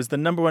 I mean, it was the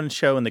number one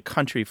show in the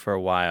country for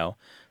a while,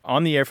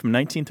 on the air from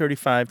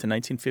 1935 to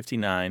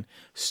 1959,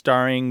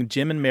 starring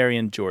Jim and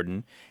Marion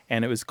Jordan,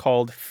 and it was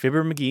called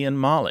Fibber McGee and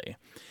Molly.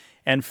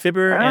 And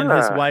Fibber and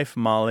his wife,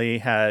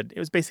 Molly, it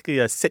was basically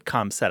a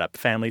sitcom setup,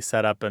 family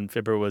setup, and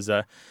Fibber was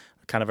a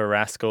kind of a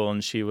rascal,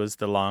 and she was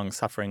the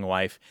long-suffering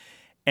wife.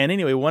 And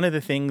anyway, one of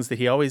the things that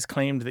he always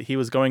claimed that he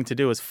was going to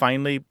do was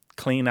finally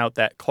clean out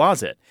that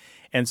closet.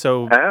 And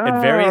so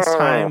at various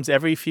times,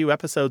 every few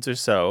episodes or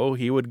so,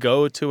 he would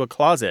go to a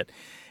closet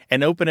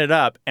and open it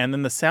up, and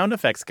then the sound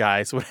effects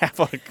guys would have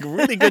a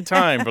really good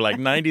time for like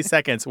 90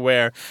 seconds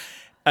where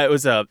it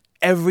was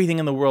everything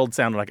in the world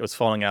sounded like it was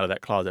falling out of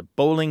that closet.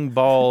 Bowling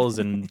balls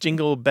and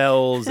jingle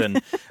bells and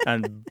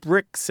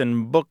bricks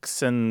and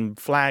books and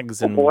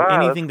flags and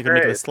anything that could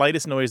make the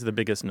slightest noise or the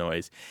biggest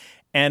noise.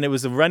 And it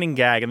was a running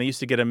gag, and they used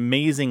to get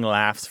amazing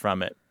laughs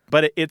from it.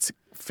 But it's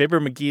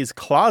Fibber McGee's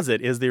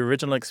closet is the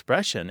original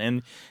expression.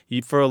 And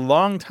for a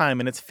long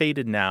time, and it's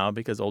faded now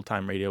because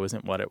old-time radio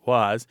isn't what it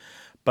was,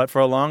 but for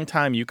a long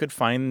time, you could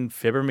find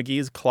Fibber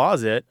McGee's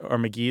closet or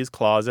McGee's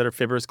closet or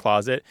Fibber's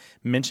closet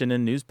mentioned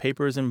in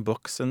newspapers and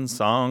books and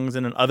songs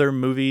and in other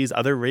movies,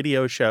 other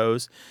radio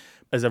shows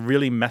as a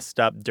really messed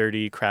up,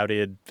 dirty,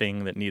 crowded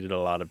thing that needed a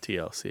lot of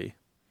TLC.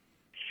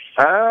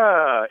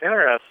 Ah,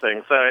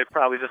 interesting. So it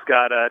probably just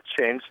got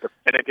changed to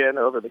Finnegan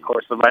over the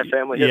course of my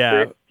family history.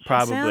 Yeah,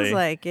 probably. Sounds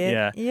like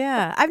it.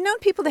 Yeah. I've known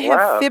people that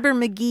have Fibber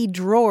McGee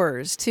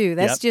drawers, too.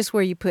 That's just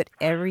where you put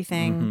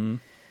everything. Mm-hmm.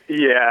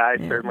 Yeah, I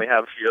certainly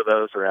have a few of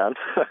those around.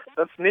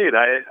 That's neat.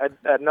 I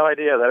had no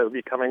idea that it would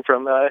be coming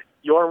from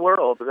your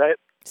world, right?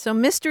 So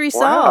mystery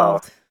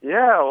solved.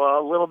 Yeah,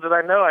 well, little did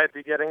I know I'd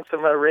be getting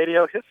some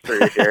radio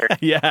history here.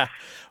 Yeah.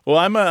 Well,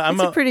 I'm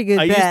a pretty good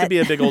bet. I used to be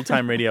a big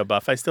old-time radio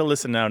buff. I still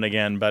listen now and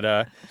again,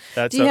 but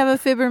that's... Do you have a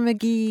Fibber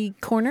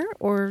McGee corner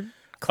or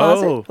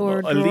closet or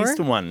at least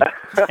one.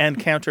 And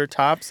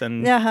countertops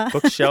and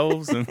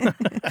bookshelves and...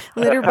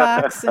 litter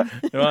box.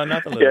 Well,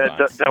 not the litter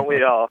box. Don't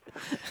we all?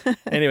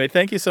 Anyway,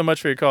 thank you so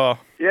much for your call.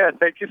 Yeah,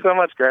 thank you so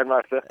much,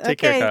 Grandmaster. Take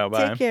care, Kyle.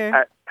 Bye. Take care.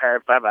 All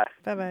right, bye-bye.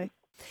 Bye-bye.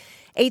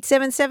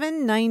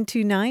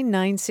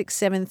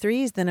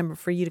 877-929-9673 is the number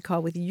for you to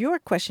call with your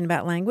question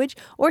about language,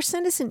 or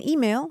send us an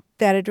email.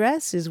 That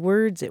address is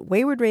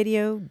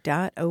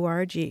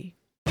words@waywardradio.org.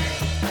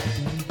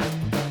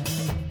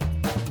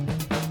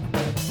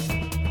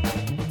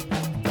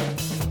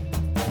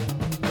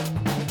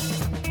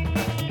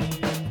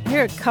 Here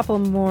are a couple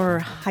more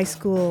high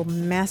school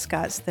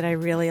mascots that I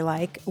really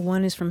like.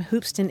 One is from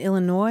Hoopeston,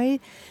 Illinois.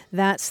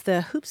 That's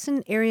the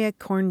Hoopeston Area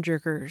Corn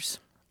Jerkers.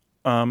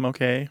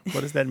 Okay.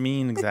 What does that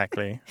mean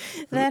exactly?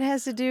 That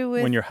has to do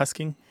with... When you're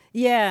husking?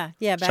 Yeah,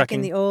 back Shucking.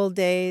 in the old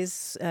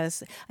days. I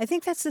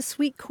think that's the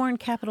sweet corn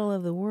capital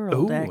of the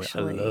world, Ooh,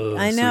 actually.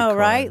 I know, sweet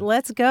right? corn.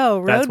 Let's go.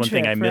 Road That's one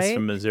trip, thing I miss right?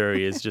 from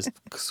Missouri is just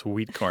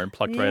sweet corn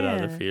plucked right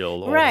out of the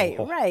field. Oh.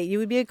 Right. You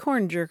would be a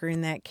corn jerker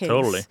in that case.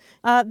 Totally.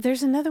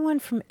 There's another one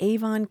from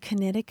Avon,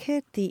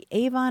 Connecticut, the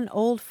Avon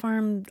Old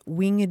Farm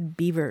Winged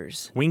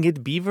Beavers.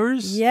 Winged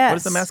beavers? Yes. What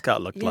does the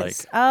mascot look like?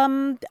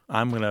 I'm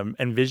going to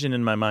envision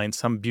in my mind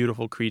some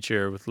beautiful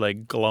creature with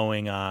like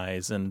glowing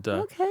eyes and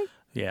Okay.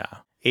 yeah.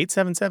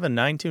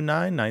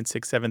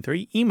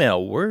 877-929-9673.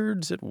 Email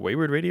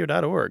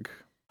words@waywardradio.org.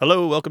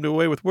 Hello, welcome to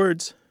Away with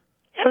Words.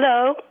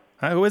 Hello.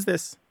 Hi, who is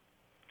this?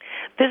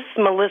 This is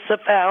Melissa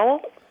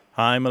Powell.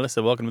 Hi,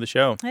 Melissa. Welcome to the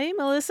show. Hey,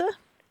 Melissa.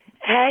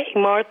 Hey,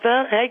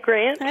 Martha. Hey,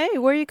 Grant. Hey,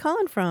 where are you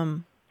calling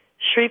from?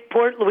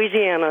 Shreveport,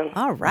 Louisiana.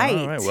 All right.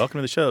 All right, welcome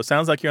to the show.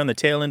 Sounds like you're on the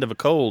tail end of a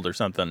cold or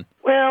something.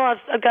 Well,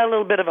 I've got a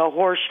little bit of a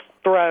hoarse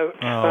throat.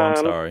 Oh, I'm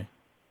sorry.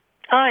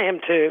 I am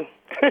too.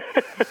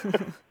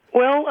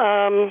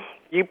 Well,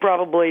 you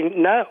probably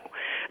know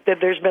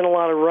that there's been a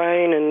lot of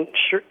rain in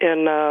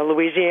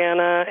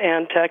Louisiana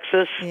and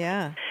Texas.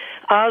 Yeah.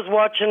 I was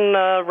watching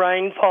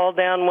rain fall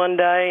down one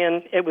day,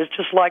 and it was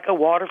just like a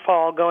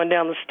waterfall going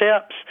down the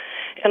steps.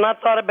 And I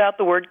thought about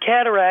the word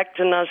cataract,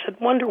 and I said,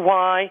 wonder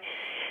why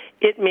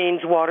it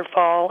means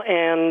waterfall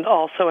and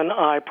also an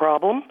eye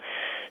problem.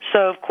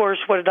 So, of course,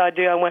 what did I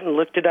do? I went and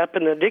looked it up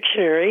in the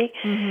dictionary,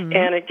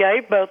 and it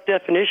gave both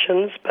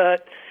definitions,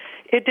 but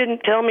it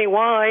didn't tell me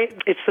why.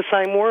 It's the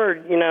same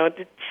word. You know,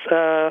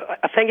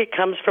 I think it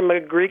comes from a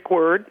Greek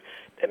word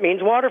that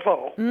means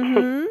waterfall.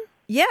 Mm-hmm.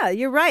 Yeah,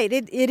 you're right.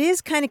 It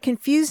is kind of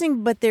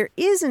confusing, but there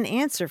is an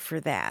answer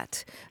for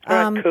that.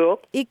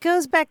 Cool. It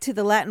goes back to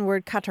the Latin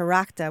word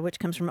cataracta, which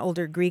comes from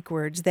older Greek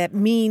words that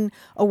mean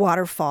a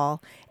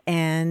waterfall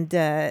and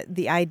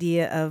the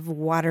idea of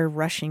water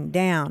rushing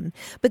down.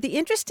 But the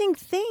interesting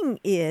thing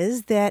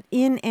is that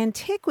in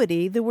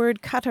antiquity, the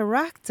word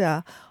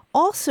cataracta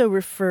also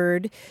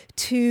referred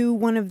to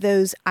one of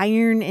those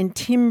iron and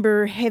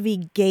timber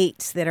heavy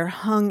gates that are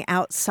hung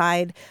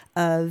outside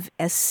of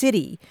a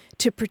city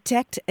to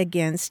protect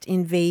against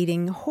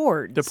invading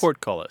hordes. The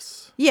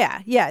portcullis.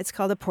 Yeah, it's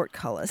called a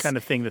portcullis. Kind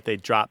of thing that they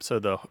drop so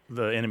the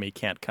enemy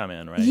can't come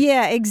in, right?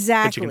 Yeah,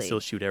 exactly. But you can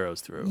still shoot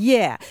arrows through.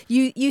 Yeah.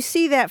 You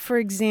see that, for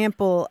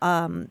example,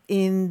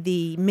 in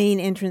the main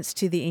entrance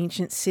to the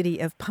ancient city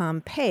of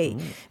Pompeii.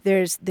 Ooh.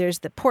 There's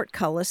the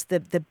portcullis,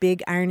 the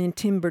big iron and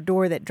timber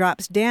door that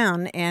drops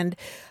down, and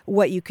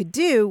what you could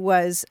do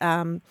was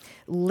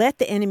let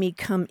the enemy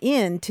come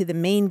in to the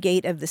main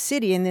gate of the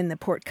city, and then the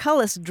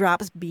portcullis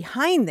drops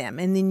behind them,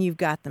 and then you've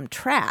got them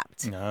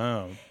trapped.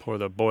 Oh, pour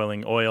the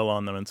boiling oil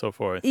on them and so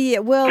forth. Yeah,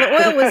 well, the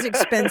oil was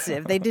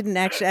expensive. They didn't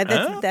actually.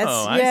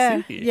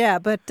 I see. Yeah,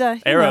 but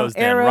arrows,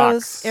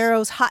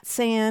 arrows, hot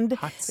sand,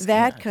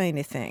 that kind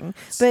of thing.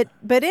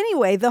 But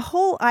anyway, the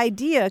whole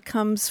idea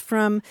comes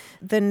from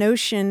the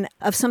notion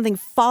of something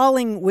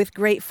falling with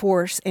great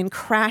force and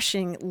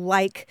crashing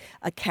like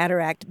a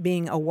cataract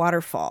being a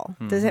waterfall.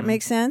 Mm-hmm. Does that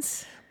make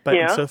sense?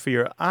 But so for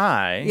your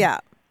eye,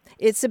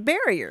 it's a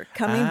barrier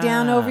coming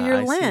down over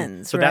your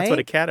lens. So that's what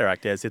a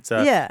cataract is. It's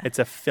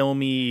a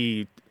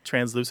filmy,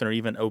 translucent, or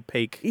even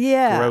opaque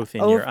growth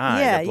in your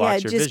eye that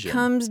blocks your vision. It just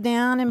comes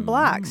down and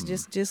blocks,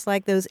 just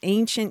like those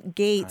ancient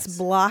gates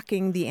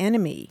blocking the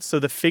enemy. So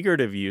the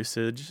figurative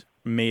usage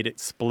made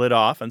it split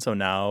off, and so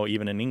now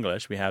even in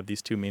English we have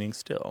these two meanings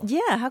still.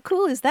 Yeah, how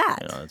cool is that?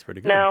 That's pretty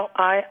good. Now,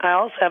 I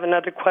also have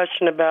another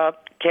question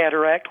about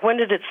cataract. When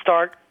did it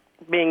start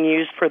being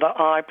used for the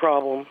eye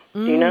problem?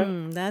 Do you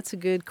know? That's a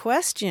good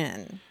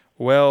question.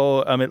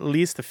 Well, at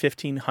least the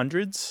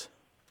 1500s.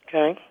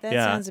 Okay. That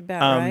sounds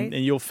about right.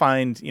 And you'll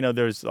find,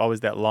 there's always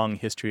that long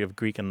history of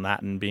Greek and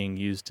Latin being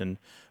used in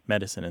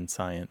medicine and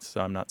science, so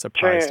I'm not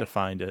surprised to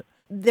find it.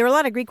 There are a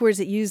lot of Greek words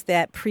that use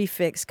that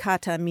prefix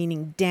kata,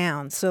 meaning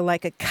down. So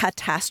like a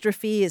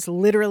catastrophe is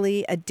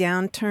literally a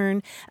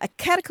downturn. A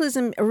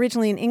cataclysm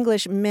originally in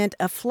English meant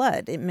a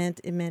flood. It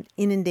meant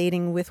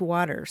inundating with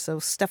water, so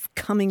stuff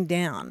coming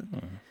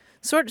down.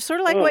 Sort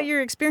of like what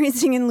you're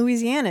experiencing in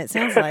Louisiana, it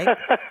sounds like.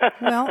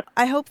 Well,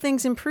 I hope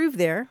things improve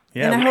there,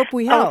 and I hope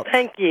we help. Oh,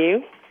 thank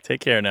you.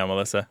 Take care now,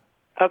 Melissa.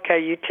 Okay,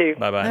 you too.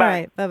 Bye-bye. All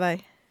right,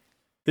 bye-bye.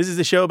 This is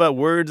a show about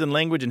words and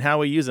language and how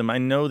we use them. I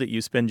know that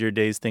you spend your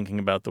days thinking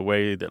about the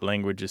way that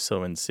language is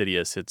so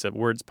insidious. It's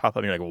words pop up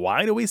and you're like,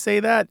 why do we say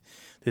that?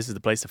 This is the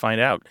place to find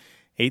out.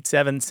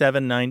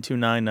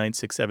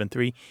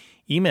 877-929-9673.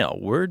 Email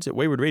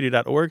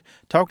words@waywardradio.org.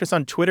 Talk to us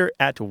on Twitter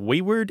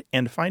 @wayward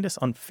and find us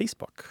on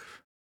Facebook.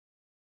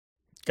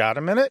 Got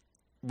a minute?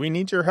 We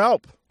need your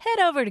help. Head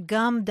over to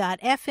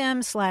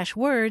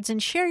gum.fm/words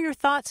and share your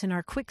thoughts in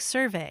our quick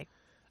survey.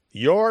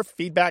 Your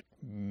feedback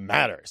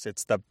matters.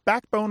 It's the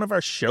backbone of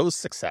our show's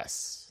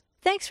success.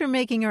 Thanks for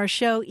making our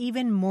show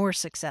even more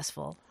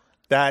successful.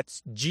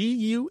 That's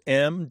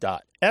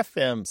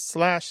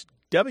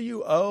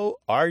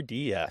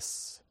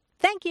gum.fm/WORDS.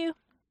 Thank you.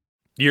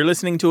 You're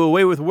listening to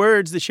Away with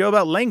Words, the show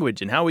about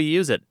language and how we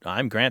use it.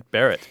 I'm Grant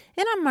Barrett.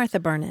 And I'm Martha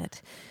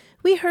Barnett.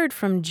 We heard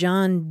from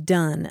John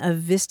Dunn of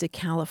Vista,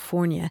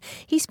 California.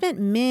 He spent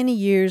many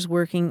years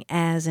working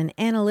as an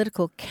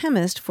analytical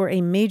chemist for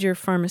a major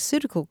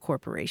pharmaceutical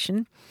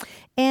corporation.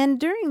 And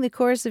during the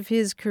course of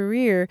his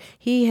career,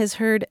 he has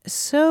heard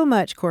so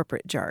much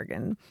corporate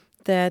jargon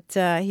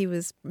that he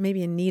was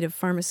maybe in need of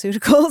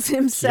pharmaceuticals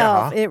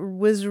himself. Yeah. It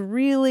was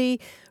really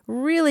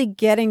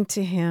getting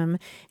to him.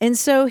 And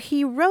so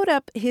he wrote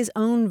up his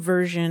own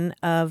version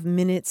of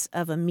Minutes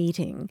of a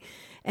Meeting.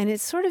 And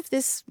it's sort of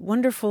this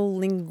wonderful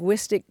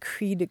linguistic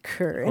cri de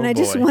coeur. And I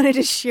just wanted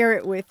to share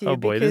it with you. Oh,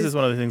 boy. This is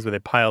one of the things where they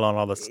pile on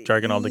all this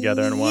jargon all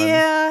together in one.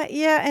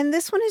 Yeah. And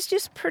this one is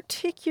just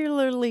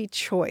particularly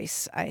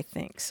choice, I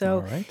think.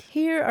 So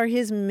here are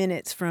his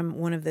minutes from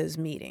one of those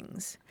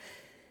meetings.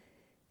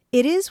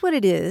 It is what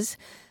it is.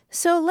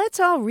 So let's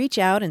all reach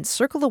out and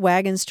circle the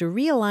wagons to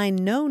realign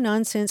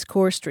no-nonsense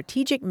core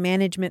strategic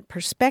management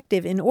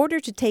perspective in order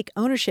to take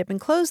ownership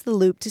and close the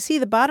loop to see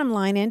the bottom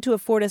line and to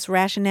afford us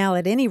rationale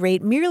at any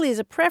rate, merely as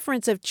a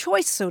preference of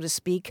choice, so to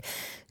speak.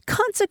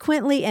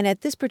 Consequently, and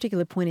at this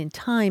particular point in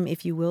time,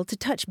 if you will, to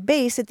touch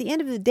base, at the end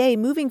of the day,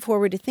 moving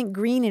forward to think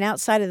green and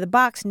outside of the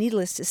box,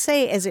 needless to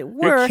say, as it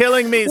were. You're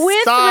killing me.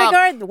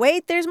 Stop.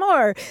 Wait, there's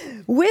more.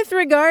 With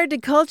regard to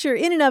culture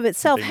in and of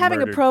itself,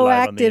 having a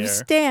proactive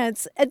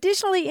stance.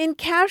 Additionally, in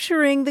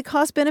capturing the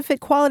cost-benefit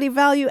quality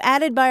value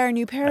added by our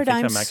new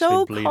paradigm,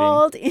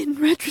 so-called in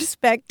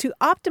retrospect, to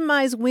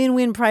optimize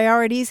win-win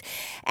priorities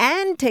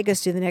and take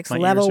us to the next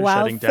level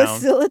while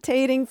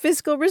facilitating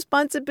fiscal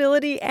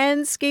responsibility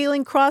and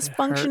scaling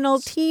cross-functional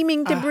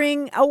teaming to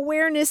bring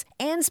awareness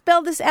and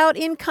spell this out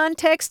in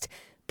context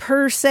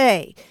per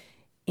se.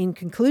 In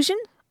conclusion,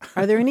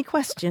 are there any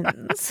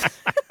questions?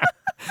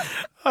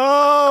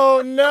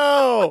 Oh,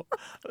 no.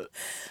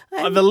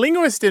 The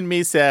linguist in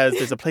me says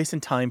there's a place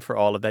and time for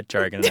all of that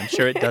jargon, and I'm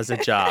sure it does a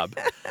job.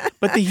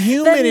 But the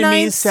human in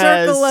me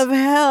says... circle of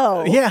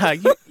hell. Yeah,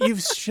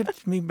 you've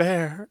stripped me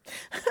bare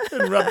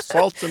and rubbed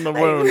salt in the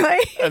wound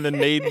and then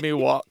made me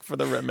walk for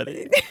the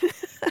remedy.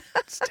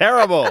 It's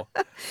terrible.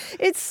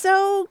 It's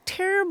so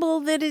terrible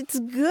that it's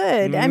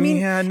good. I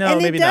mean,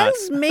 maybe it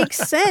does make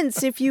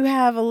sense if you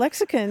have a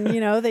lexicon,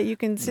 that you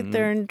can sit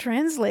there and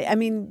translate. I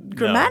mean,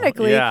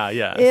 grammatically,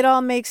 it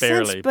all makes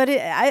sense. But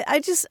I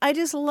just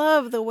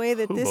love the way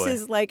that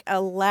is like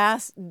a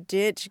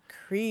last-ditch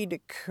cri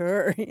de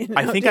coeur.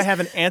 I think I have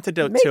an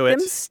antidote to it. Make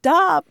them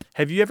stop.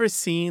 Have you ever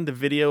seen the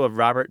video of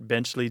Robert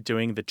Benchley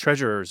doing the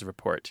Treasurer's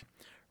Report?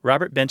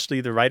 Robert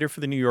Benchley, the writer for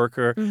The New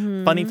Yorker,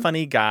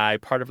 funny guy,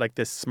 part of like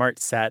this smart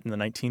set in the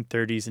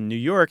 1930s in New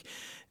York,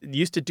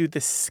 used to do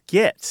this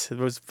skit that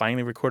was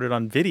finally recorded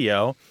on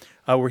video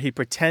where he'd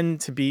pretend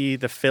to be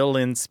the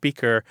fill-in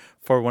speaker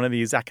for one of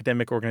these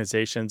academic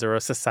organizations or a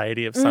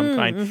society of some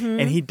kind.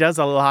 And he does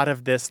a lot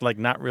of this, like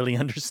not really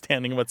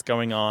understanding what's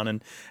going on.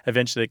 And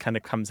eventually it kind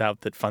of comes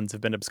out that funds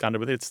have been absconded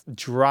with. It's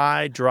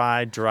dry.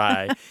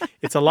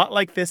 It's a lot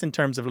like this in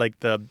terms of like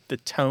the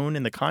tone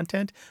and the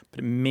content,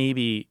 but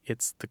maybe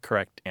it's the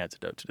correct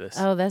antidote to this.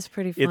 Oh, that's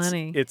pretty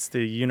funny. It's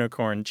the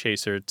unicorn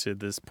chaser to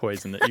this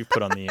poison that you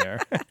put on the air.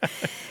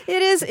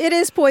 It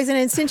is poison.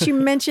 And since you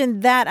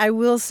mentioned that, I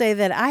will say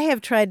that I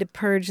have tried to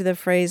purge the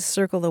phrase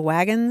circle the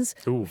wagons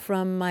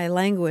from my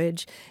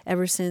language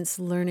ever since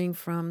learning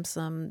from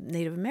some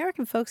Native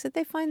American folks that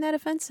they find that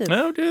offensive.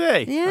 Oh, do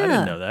they? Yeah. I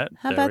didn't know that.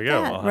 How there about we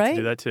go. that, I'll have right? to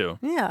do that too.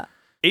 Yeah.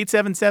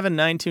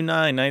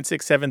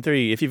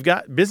 877-929-9673. If you've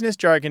got business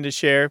jargon to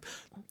share,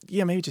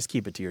 maybe just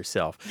keep it to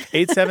yourself.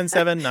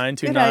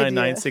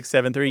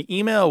 877-929-9673.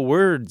 Email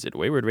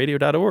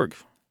words@waywardradio.org.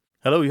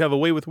 Hello, you have a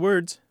way with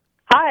words.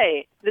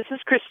 Hi, this is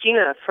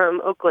Christina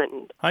from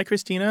Oakland. Hi,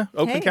 Christina.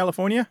 Oakland,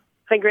 California?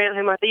 Hi, Grant.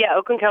 Hi, Martha. Yeah,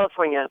 Oakland,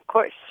 California, of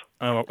course.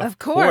 Oh, of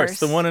course.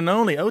 The one and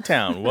only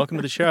O-Town. Welcome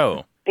to the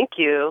show. Thank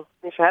you.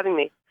 Thanks for having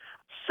me.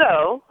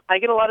 So, I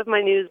get a lot of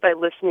my news by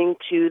listening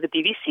to the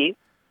BBC,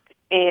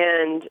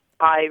 and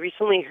I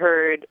recently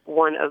heard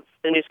one of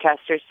the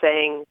newscasters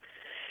saying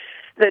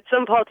that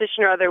some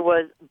politician or other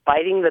was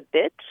biting the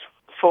bit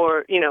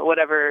for,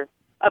 whatever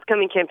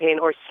upcoming campaign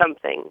or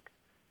something.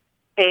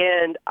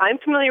 And I'm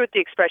familiar with the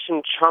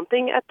expression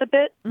chomping at the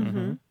bit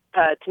to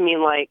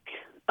mean like,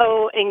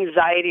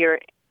 anxiety or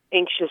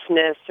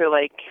anxiousness or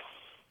like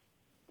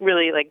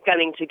really like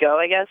gunning to go,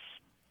 I guess.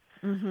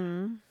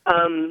 And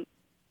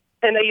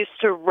I used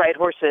to ride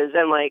horses,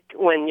 and like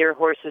when your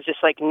horse is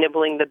just like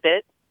nibbling the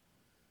bit,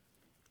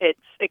 it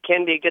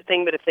can be a good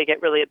thing, but if they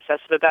get really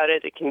obsessive about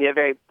it, it can be a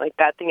very like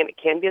bad thing, and it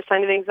can be a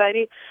sign of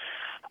anxiety.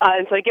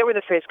 And so I get where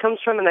the phrase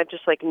comes from, and I've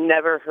just like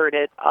never heard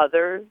it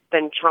other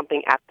than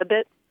chomping at the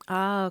bit.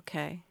 Ah,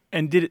 okay.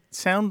 And did it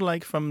sound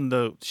like from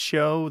the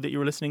show that you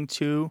were listening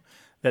to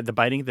that the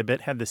biting the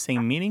bit had the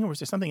same meaning, or was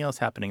there something else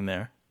happening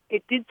there?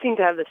 It did seem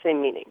to have the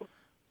same meaning.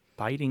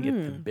 Biting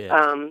at the bit.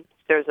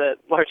 There's a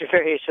larger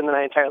variation, and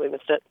I entirely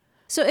missed it.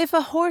 So if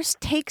a horse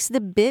takes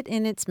the bit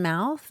in its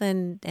mouth,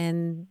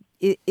 and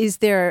is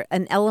there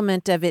an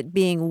element of it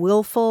being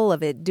willful,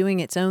 of it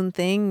doing its own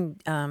thing,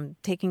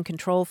 taking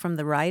control from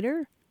the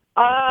rider?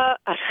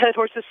 I've had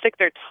horses stick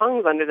their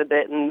tongues under the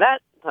bit, and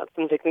that helps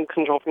them taking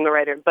control from the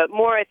rider. But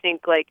more, I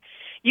think, like,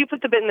 you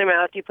put the bit in their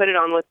mouth, you put it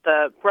on with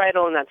the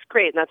bridle, and that's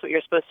great, and that's what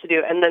you're supposed to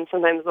do. And then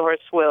sometimes the horse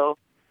will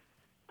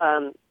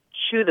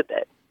chew the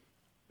bit,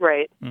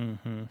 right?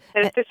 Mm-hmm.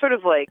 And if they're sort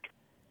of like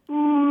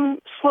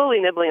slowly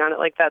nibbling on it,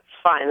 like that's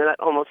fine, and that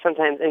almost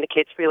sometimes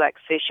indicates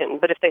relaxation.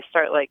 But if they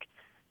start like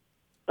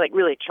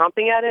really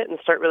chomping at it and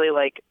start really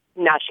like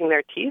gnashing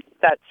their teeth,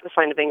 that's a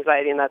sign of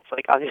anxiety, and that's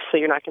like obviously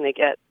you're not going to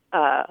get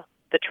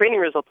the training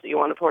results that you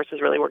want if a horse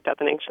is really worked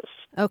up and anxious.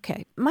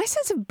 Okay. My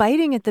sense of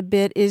biting at the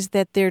bit is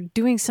that they're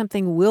doing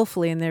something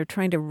willfully and they're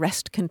trying to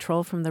wrest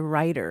control from the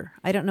rider.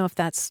 I don't know if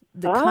that's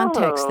the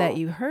context that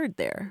you heard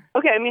there.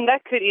 Okay, I mean,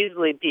 that could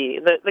easily be.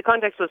 The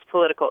context was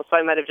political, so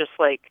I might have just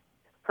like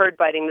heard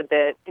biting the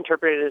bit,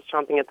 interpreted it as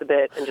chomping at the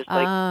bit, and just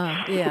like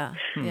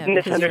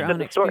misunderstood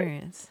the story.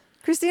 Experience.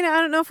 Christina,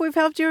 I don't know if we've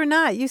helped you or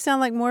not. You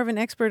sound like more of an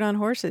expert on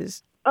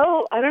horses.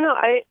 Oh, I don't know.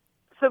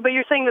 But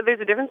you're saying that there's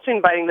a difference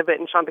between biting the bit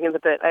and chomping at the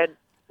bit. I had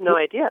no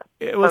idea.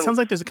 Well, it sounds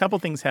like there's a couple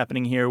things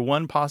happening here.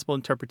 One possible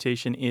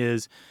interpretation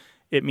is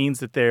it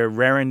means that they're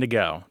raring to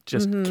go,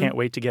 just can't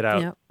wait to get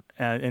out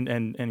and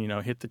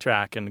hit the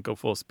track and go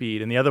full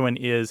speed. And the other one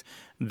is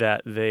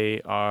that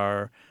they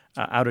are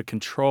out of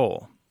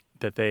control,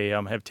 that they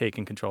have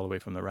taken control away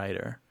from the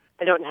rider.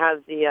 I don't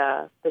have the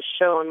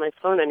show on my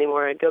phone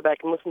anymore. I'd go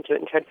back and listen to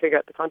it and try to figure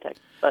out the context.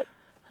 But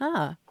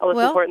I'll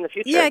listen for it in the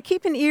future. Yeah,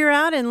 keep an ear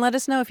out and let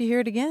us know if you hear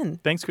it again.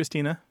 Thanks,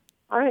 Christina.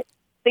 All right.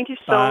 Thank you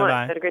so much.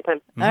 I had a great time.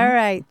 Mm-hmm. All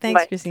right.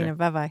 Thanks, Bye. Christina. Okay.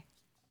 Bye-bye.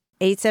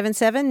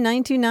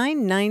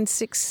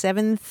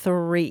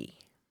 877-929-9673.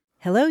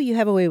 Hello, you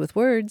have a way with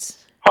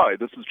words. Hi,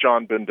 this is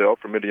John Bendel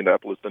from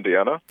Indianapolis,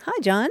 Indiana. Hi,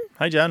 John.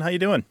 Hi, John. How you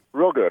doing?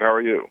 Real good. How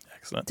are you?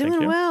 Excellent. Doing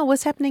Thank you. well.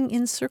 What's happening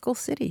in Circle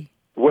City?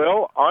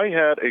 Well, I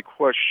had a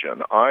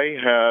question. I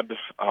had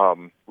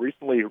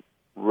recently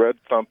read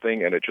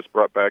something, and it just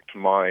brought back to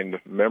mind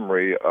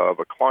memory of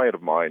a client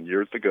of mine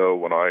years ago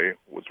when I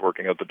was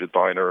working as a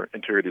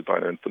interior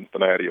designer in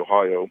Cincinnati,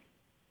 Ohio.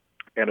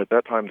 And at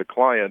that time, the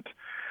client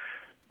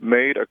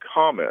made a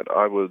comment.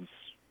 I was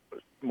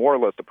more or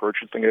less a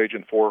purchasing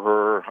agent for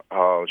her.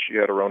 She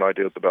had her own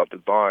ideas about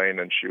design,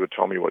 and she would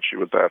tell me what she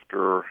was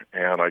after.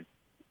 And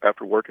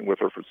after working with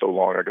her for so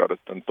long, I got a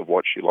sense of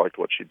what she liked,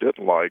 what she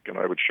didn't like, and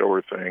I would show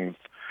her things.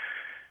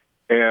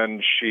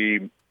 And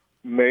she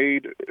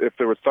if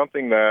there was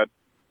something that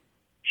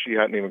she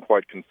hadn't even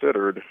quite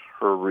considered,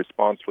 her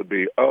response would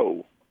be,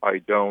 "Oh, I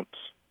don't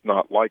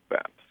not like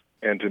that."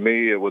 And to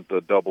me, it was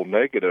a double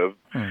negative.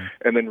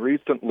 And then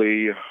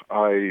recently,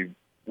 I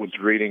was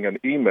reading an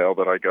email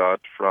that I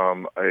got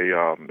from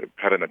it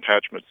had an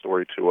attachment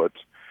story to it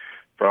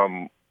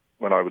from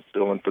when I was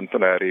still in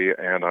Cincinnati,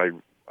 and I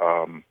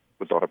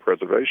was on a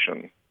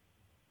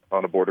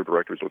board of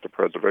directors with the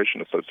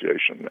Preservation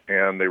Association,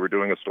 and they were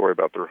doing a story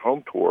about their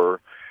home tour.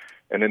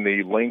 And in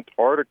the linked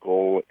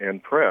article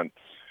in print,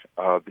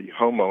 the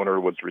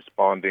homeowner was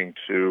responding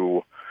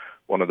to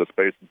one of the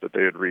spaces that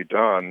they had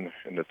redone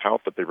in this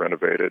house that they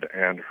renovated,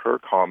 and her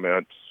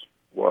comment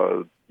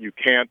was, "You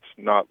can't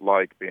not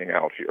like being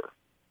out here."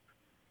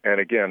 And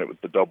again, it was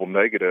the double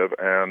negative,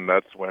 and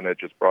that's when it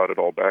just brought it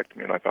all back to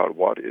me, and I thought,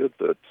 what is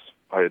it?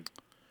 I've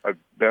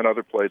been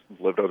other places,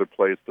 lived other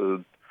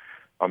places.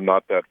 I'm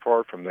not that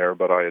far from there,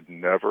 but I had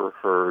never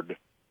heard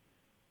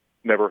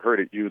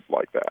it used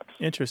like that.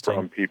 Interesting.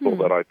 From people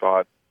that I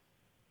thought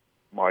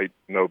might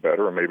know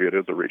better, or maybe it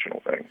is a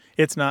regional thing.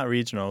 It's not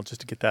regional,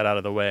 just to get that out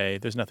of the way.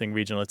 There's nothing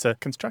regional. It's a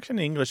construction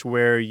in English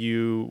where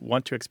you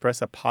want to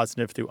express a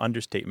positive through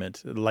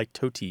understatement. Like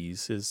totes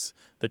is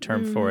the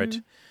term for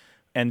it.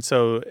 And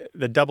so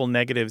the double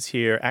negatives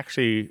here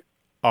actually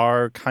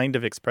are kind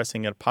of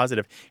expressing a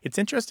positive. It's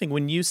interesting,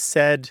 when you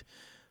said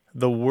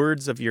the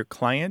words of your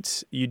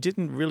client, you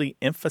didn't really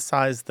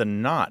emphasize the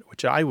not,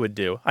 which I would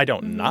do. I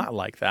don't not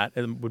like that.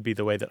 It would be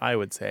the way that I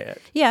would say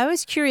it. Yeah, I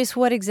was curious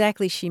what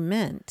exactly she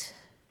meant.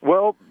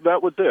 Well,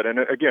 that was it. And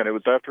again, it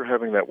was after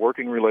having that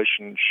working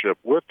relationship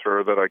with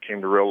her that I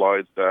came to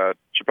realize that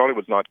she probably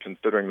was not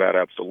considering that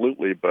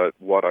absolutely, but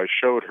what I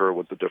showed her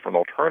was a different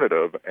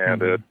alternative,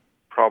 and it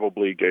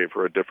probably gave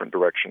her a different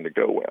direction to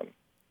go in.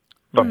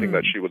 Something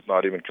that she was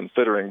not even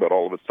considering, but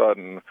all of a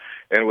sudden,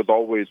 and it was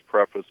always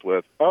prefaced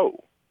with,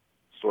 "Oh,"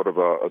 sort of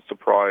a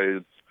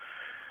surprise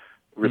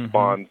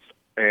response,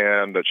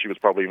 and that she was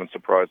probably even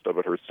surprised of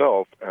it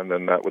herself, and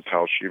then that was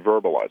how she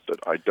verbalized it.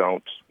 "I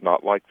don't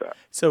not like that."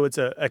 So it's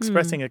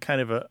expressing a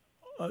kind of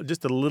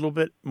just a little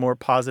bit more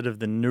positive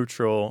than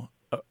neutral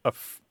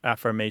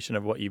affirmation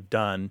of what you've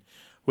done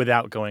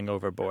without going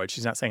overboard.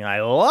 She's not saying,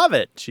 "I love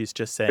it." She's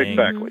just saying...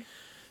 Exactly.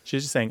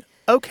 She's just saying,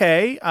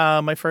 okay,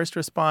 my first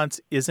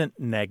response isn't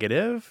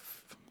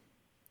negative.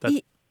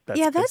 That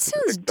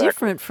sounds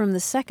different from the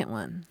second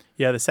one.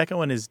 Yeah, the second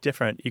one is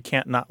different. You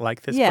can't not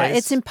like this place. Yeah,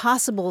 it's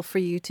impossible for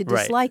you to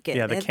dislike it.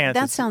 Yeah, the can't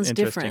that is sounds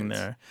interesting different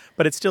there.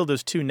 But it's still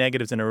those two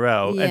negatives in a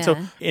row. Yeah. And so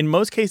in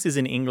most cases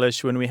in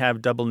English, when we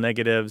have double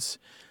negatives,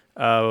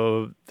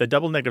 the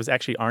double negatives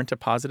actually aren't a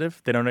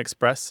positive. They don't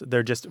express.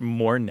 They're just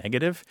more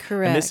negative.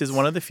 Correct. And this is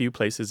one of the few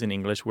places in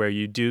English where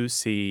you do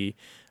see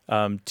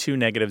two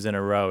negatives in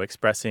a row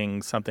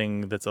expressing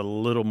something that's a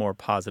little more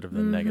positive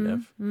than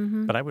negative.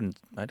 But I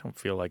don't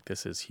feel like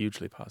this is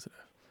hugely positive.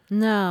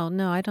 No,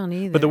 I don't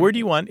either. But the word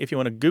you want, if you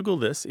want to Google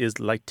this, is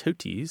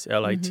litotes,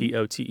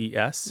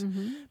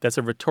 Litotes. That's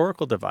a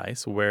rhetorical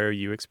device where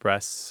you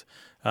express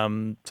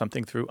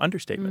something through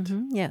understatement.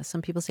 Yeah,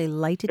 some people say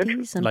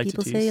litotes, some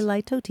people say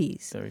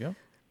litotes. There we go.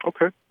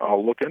 Okay,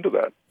 I'll look into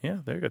that. Yeah,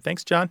 there you go.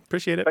 Thanks, John.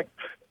 Appreciate it.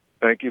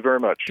 Thank you very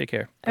much. Take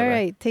care. All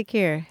right, take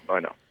care.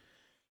 Bye now.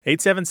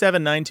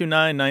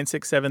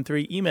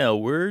 877-929-9673.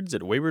 Email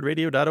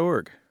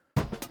words@waywardradio.org.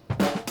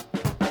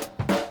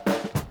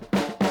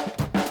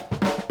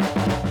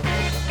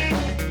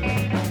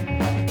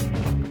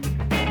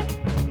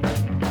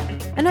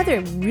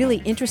 Another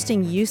really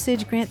interesting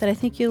usage, Grant, that I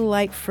think you'll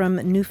like from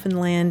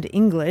Newfoundland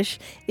English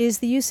is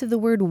the use of the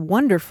word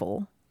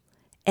wonderful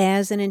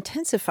as an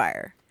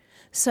intensifier.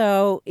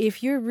 So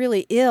if you're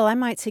really ill, I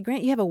might say,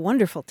 Grant, you have a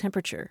wonderful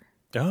temperature.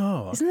 Oh,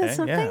 okay. Isn't that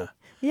something?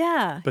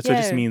 Yeah. But so it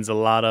just means a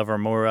lot of or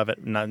more of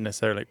it, not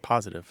necessarily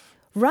positive.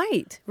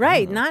 Right.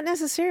 Not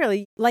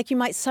necessarily. Like you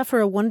might suffer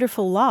a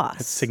wonderful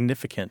loss. It's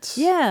significant.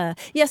 Yeah.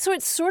 So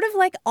it's sort of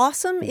like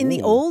awesome in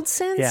the old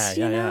sense.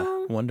 Yeah.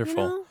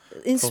 Wonderful.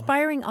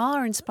 Inspiring awe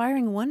or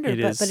inspiring wonder,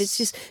 but it's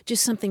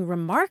just something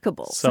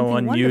remarkable. So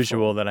something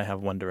unusual wonderful. that I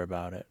have wonder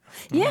about it.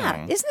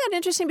 Yeah. Isn't that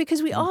interesting?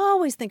 Because we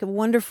always think of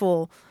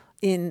wonderful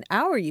in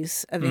our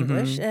use of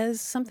English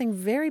as something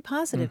very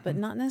positive, but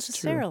not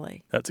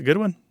necessarily. That's a good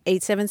one.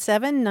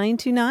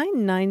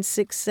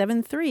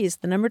 877-929-9673 is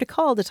the number to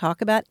call to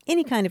talk about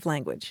any kind of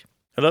language.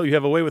 Hello, you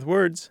have a way with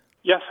words.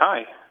 Yes,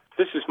 hi.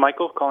 This is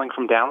Michael calling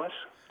from Dallas,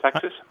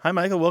 Texas. Hi,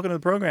 Michael. Welcome to the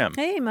program.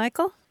 Hey,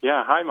 Michael.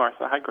 Yeah, hi,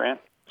 Martha. Hi, Grant.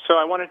 So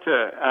I wanted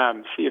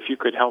to see if you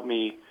could help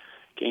me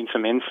gain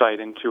some insight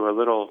into a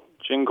little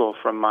jingle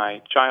from my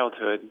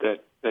childhood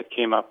that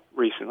came up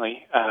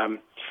recently.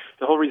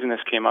 The whole reason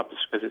this came up is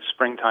because it's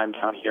springtime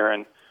down here,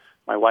 and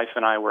my wife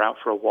and I were out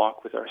for a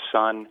walk with our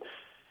son,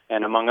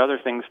 and among other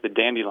things, the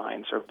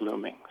dandelions are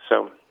blooming.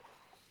 So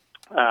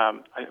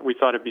we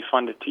thought it'd be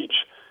fun to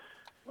teach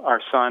our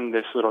son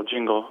this little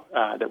jingle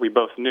that we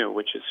both knew,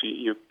 which is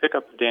you pick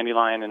up the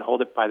dandelion and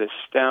hold it by the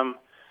stem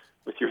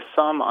with your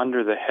thumb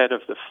under the head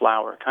of the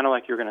flower, kind of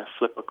like you're going to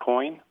flip a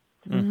coin.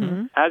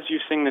 Mm-hmm. As you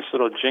sing this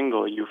little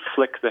jingle, you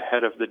flick the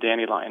head of the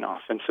dandelion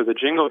off. And so the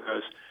jingle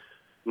goes,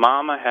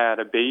 Mama had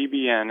a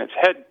baby and its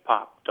head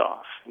popped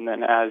off. And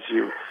then as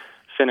you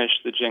finish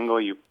the jingle,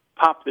 you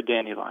pop the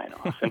dandelion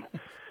off. And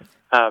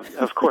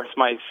of course,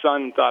 my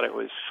son thought it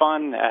was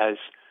fun, as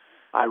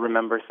I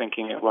remember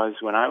thinking it was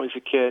when I was a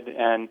kid.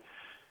 And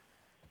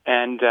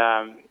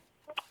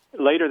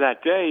later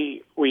that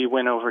day, we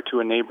went over to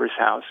a neighbor's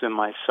house, and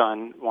my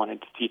son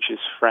wanted to teach his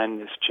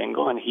friend this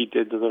jingle, and he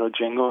did the little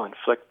jingle and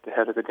flicked the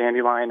head of the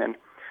dandelion. And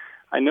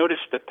I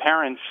noticed the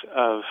parents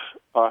of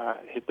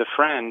the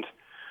friend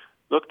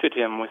looked at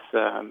him with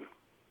a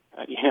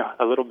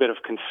little bit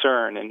of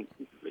concern and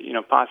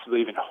possibly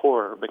even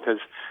horror,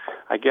 because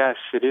I guess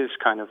it is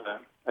kind of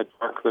a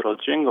dark little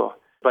jingle.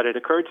 But it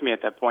occurred to me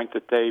at that point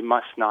that they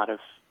must not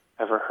have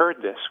ever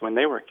heard this when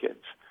they were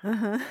kids.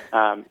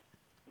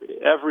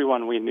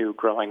 Everyone we knew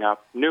growing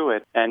up knew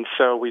it. And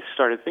so we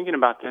started thinking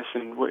about this,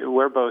 and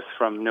we're both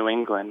from New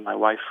England, my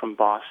wife from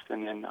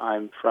Boston, and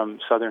I'm from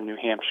southern New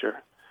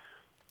Hampshire.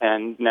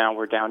 And now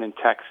we're down in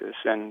Texas,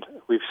 and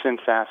we've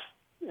since asked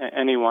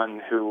anyone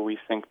who we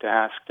think to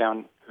ask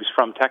down who's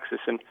from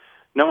Texas, and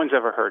no one's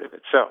ever heard of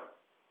it. So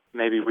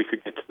maybe we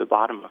could get to the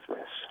bottom of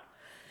this.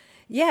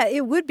 Yeah,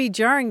 it would be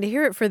jarring to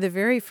hear it for the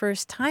very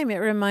first time. It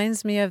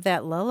reminds me of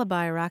that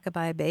lullaby,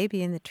 Rockabye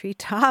Baby in the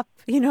Treetop,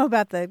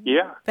 about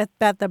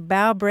the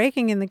bough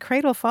breaking and the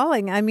cradle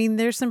falling. I mean,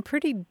 there's some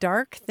pretty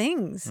dark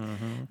things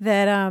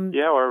that...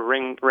 or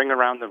Ring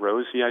Around the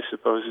Rosie, I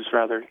suppose, is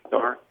rather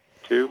dark,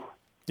 too.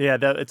 Yeah,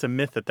 it's a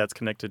myth that's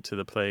connected to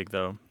the plague,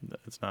 though.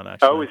 It's not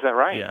actually... Oh, is that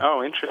right? Yeah.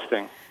 Oh,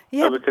 interesting.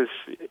 Yeah. Because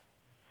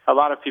a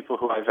lot of people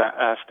who I've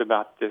asked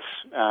about this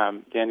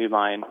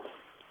dandelion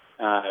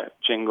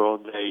jingle,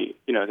 they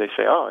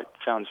say, "Oh, it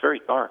sounds very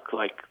dark,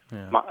 like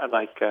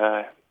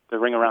the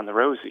Ring Around the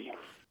Rosie."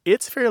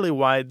 It's fairly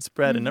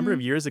widespread. A number of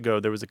years ago,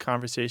 there was a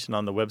conversation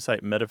on the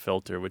website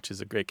Metafilter, which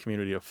is a great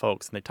community of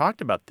folks, and they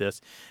talked about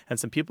this. And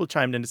some people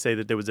chimed in to say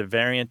that there was a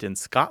variant in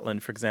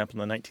Scotland, for example,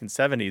 in the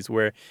 1970s,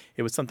 where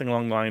it was something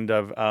along the line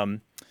of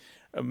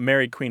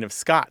Mary Queen of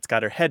Scots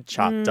got her head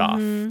chopped off.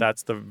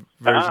 That's the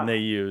version they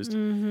used.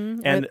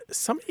 And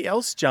somebody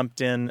else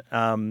jumped in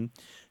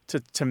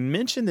to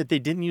mention that they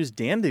didn't use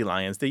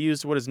dandelions. They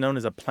used what is known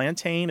as a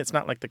plantain. It's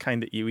not like the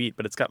kind that you eat,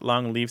 but it's got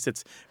long leaves.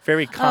 It's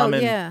very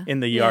common in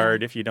the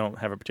yard if you don't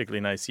have a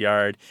particularly nice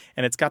yard.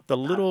 And it's got the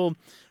little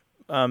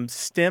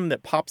stem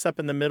that pops up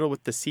in the middle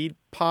with the seed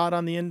pod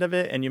on the end of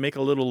it, and you make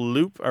a little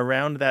loop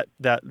around that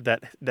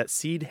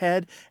seed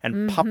head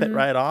and pop it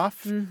right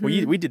off.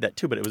 We did that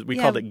too, but we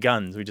called it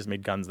guns. We just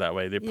made guns that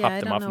way. They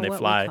pop them off and they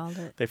fly.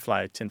 They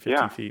fly 10,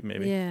 15 feet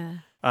maybe. Yeah.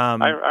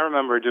 I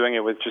remember doing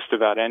it with just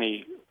about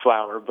any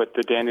flower, but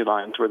the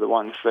dandelions were the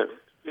ones that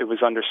it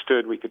was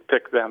understood we could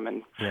pick them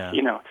and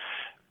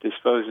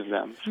dispose of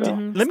them. So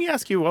Let me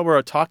ask you, while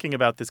we're talking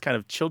about this kind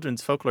of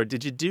children's folklore,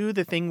 did you do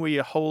the thing where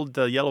you hold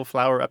the yellow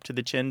flower up to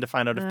the chin to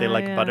find out if they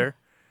like butter?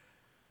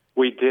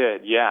 we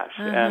did, yes,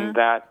 and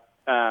that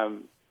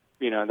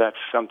that's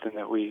something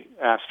that we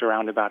asked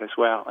around about as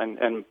well,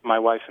 and my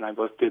wife and I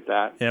both did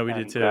that. Yeah, we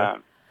did too.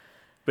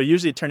 But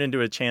usually it turned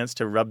into a chance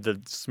to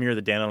smear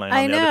the dandelion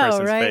on the other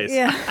person's face.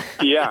 Yeah.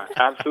 Yeah,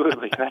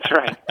 absolutely. That's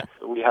right.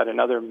 We had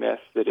another myth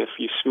that if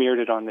you smeared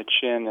it on the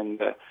chin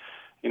and a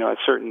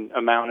certain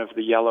amount of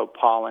the yellow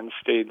pollen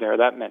stayed there,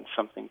 that meant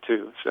something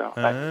too. So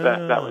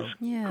that was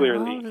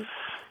clearly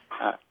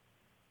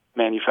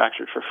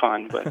manufactured for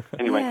fun. But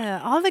anyway. Yeah,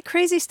 all the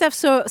crazy stuff.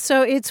 So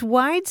it's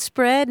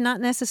widespread,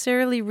 not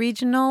necessarily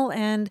regional,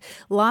 and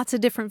lots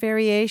of different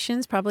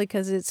variations, probably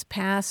because it's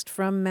passed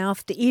from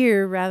mouth to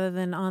ear rather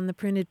than on the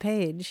printed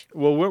page.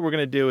 Well, what we're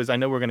going to do is, I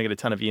know we're going to get a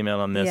ton of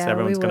email on this. Yeah,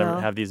 Everyone's we going to will.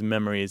 have these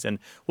memories, and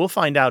we'll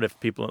find out if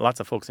lots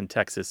of folks in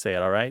Texas say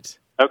it, all right?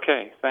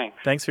 Okay, thanks.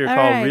 Thanks for your All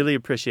call. right. Really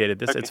appreciate it.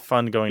 It's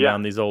fun going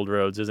down these old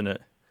roads, isn't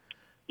it?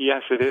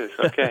 Yes, it is.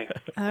 Okay.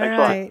 All Thanks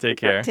right. a lot. Take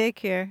care. Take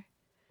care.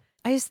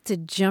 I used to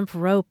jump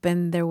rope,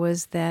 and there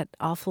was that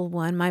awful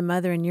one. My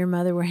mother and your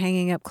mother were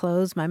hanging up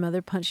clothes. My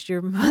mother punched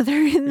your mother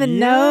in the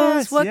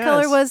nose. What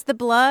color was the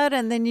blood?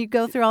 And then you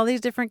go through all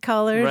these different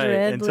colors, Right,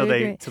 red, until blue,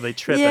 they green.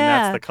 trip, and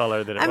that's the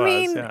color that it was. I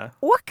mean,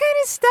 what kind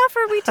of stuff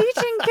are we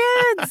teaching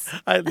kids?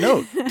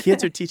 No,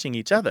 kids are teaching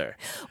each other.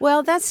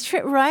 Well, that's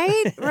true,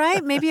 right?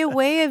 Right? Maybe a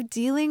way of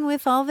dealing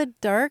with all the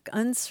dark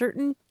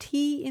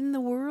uncertainty in the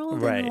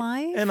world and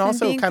life. And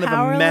also being kind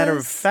powerless. of a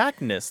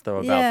matter-of-factness, though,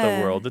 about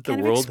the world, that the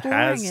kind of world exploring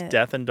has it.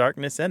 death and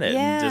darkness in it.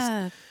 Yeah. And just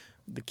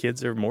the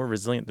kids are more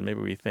resilient than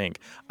maybe we think.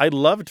 I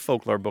loved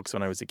folklore books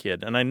when I was a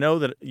kid, and I know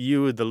that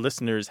you, the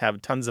listeners,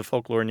 have tons of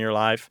folklore in your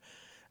life.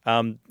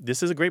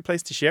 This is a great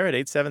place to share it,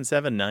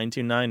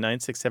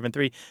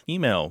 877-929-9673.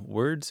 Email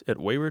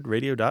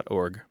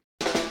words@waywardradio.org.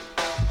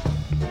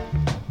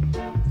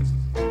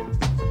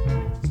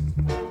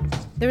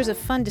 There was a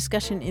fun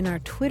discussion in our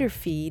Twitter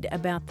feed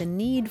about the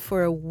need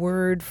for a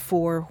word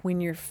for when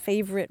your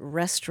favorite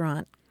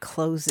restaurant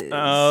closes.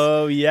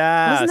 Oh,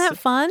 yeah. Wasn't that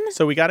fun?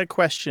 So we got a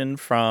question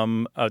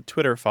from a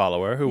Twitter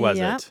follower. Who was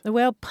it?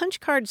 Well,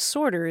 Punch Card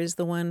Sorter is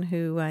the one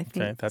who I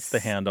think... Okay, that's the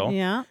handle.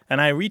 Yeah. And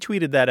I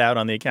retweeted that out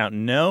on the account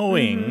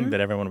knowing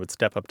that everyone would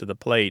step up to the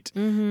plate.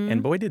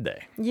 And boy, did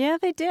they. Yeah,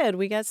 they did.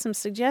 We got some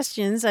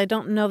suggestions. I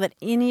don't know that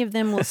any of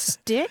them will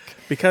stick.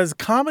 Because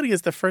comedy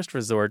is the first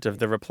resort of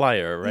the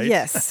replier, right?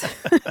 Yes.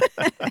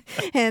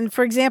 And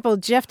for example,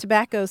 Jeff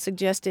Tobacco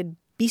suggested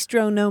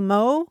Bistro No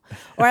Mo.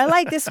 Or I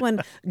like this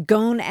one,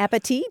 Gon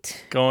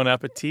Appetit. Gon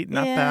Appetit,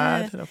 not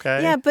bad.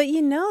 Okay. Yeah, but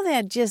you know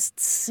that just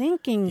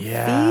sinking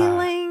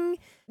feeling?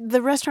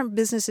 The restaurant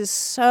business is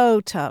so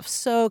tough,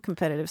 so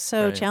competitive,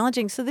 so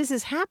challenging. So this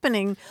is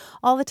happening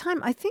all the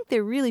time. I think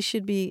there really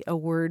should be a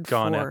word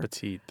Gon for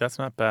Appetit. That's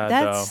not bad,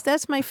 though.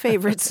 That's my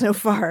favorite so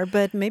far,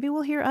 but maybe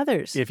we'll hear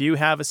others. If you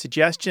have a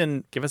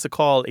suggestion, give us a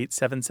call,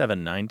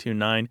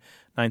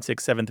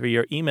 877-929-9673,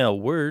 or email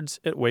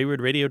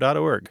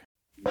words@waywardradio.org.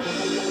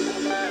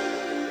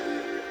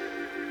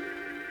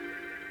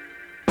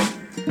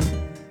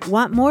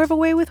 Want more of A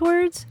Way with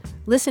Words?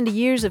 Listen to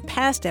years of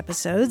past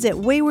episodes at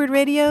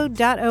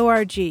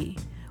waywardradio.org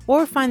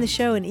or find the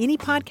show in any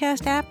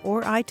podcast app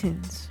or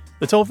iTunes.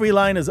 The toll-free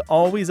line is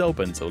always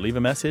open, so leave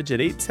a message at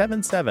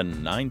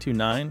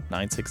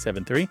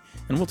 877-929-9673,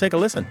 and we'll take a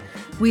listen.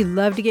 We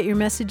love to get your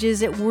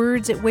messages at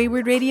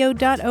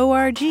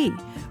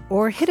words@waywardradio.org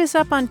or hit us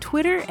up on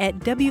Twitter at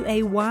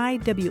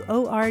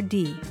WAYWORD.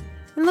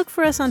 And look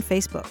for us on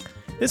Facebook.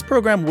 This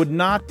program would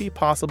not be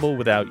possible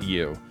without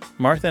you.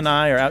 Martha and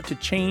I are out to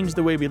change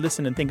the way we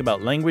listen and think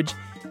about language,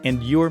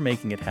 and you're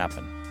making it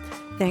happen.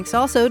 Thanks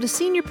also to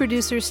senior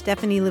producer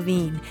Stephanie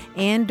Levine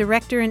and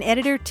director and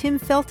editor Tim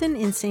Felton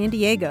in San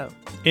Diego.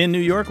 In New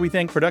York, we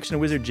thank production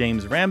wizard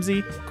James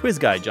Ramsey, quiz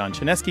guy John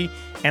Chinesky,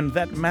 and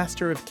that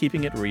master of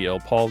keeping it real,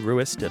 Paul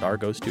Ruist at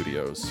Argo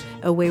Studios.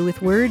 A Way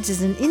with Words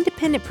is an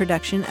independent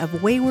production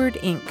of Wayward,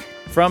 Inc.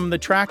 From the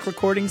Track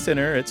Recording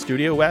Center at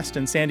Studio West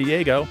in San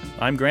Diego,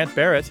 I'm Grant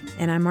Barrett.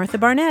 And I'm Martha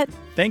Barnett.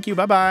 Thank you.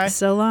 Bye-bye.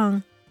 So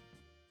long.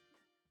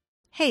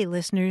 Hey,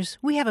 listeners,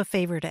 we have a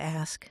favor to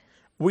ask.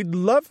 We'd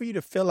love for you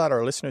to fill out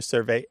our listener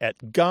survey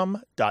at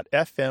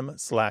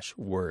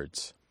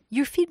gum.fm/words.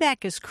 Your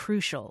feedback is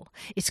crucial.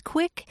 It's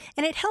quick,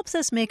 and it helps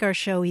us make our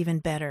show even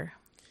better.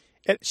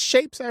 It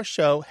shapes our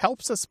show,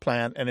 helps us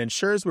plan, and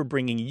ensures we're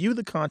bringing you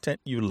the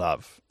content you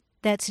love.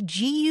 That's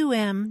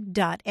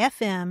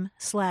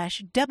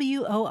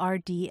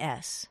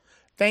gum.fm/WORDS.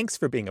 Thanks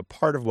for being a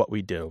part of what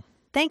we do.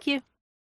 Thank you.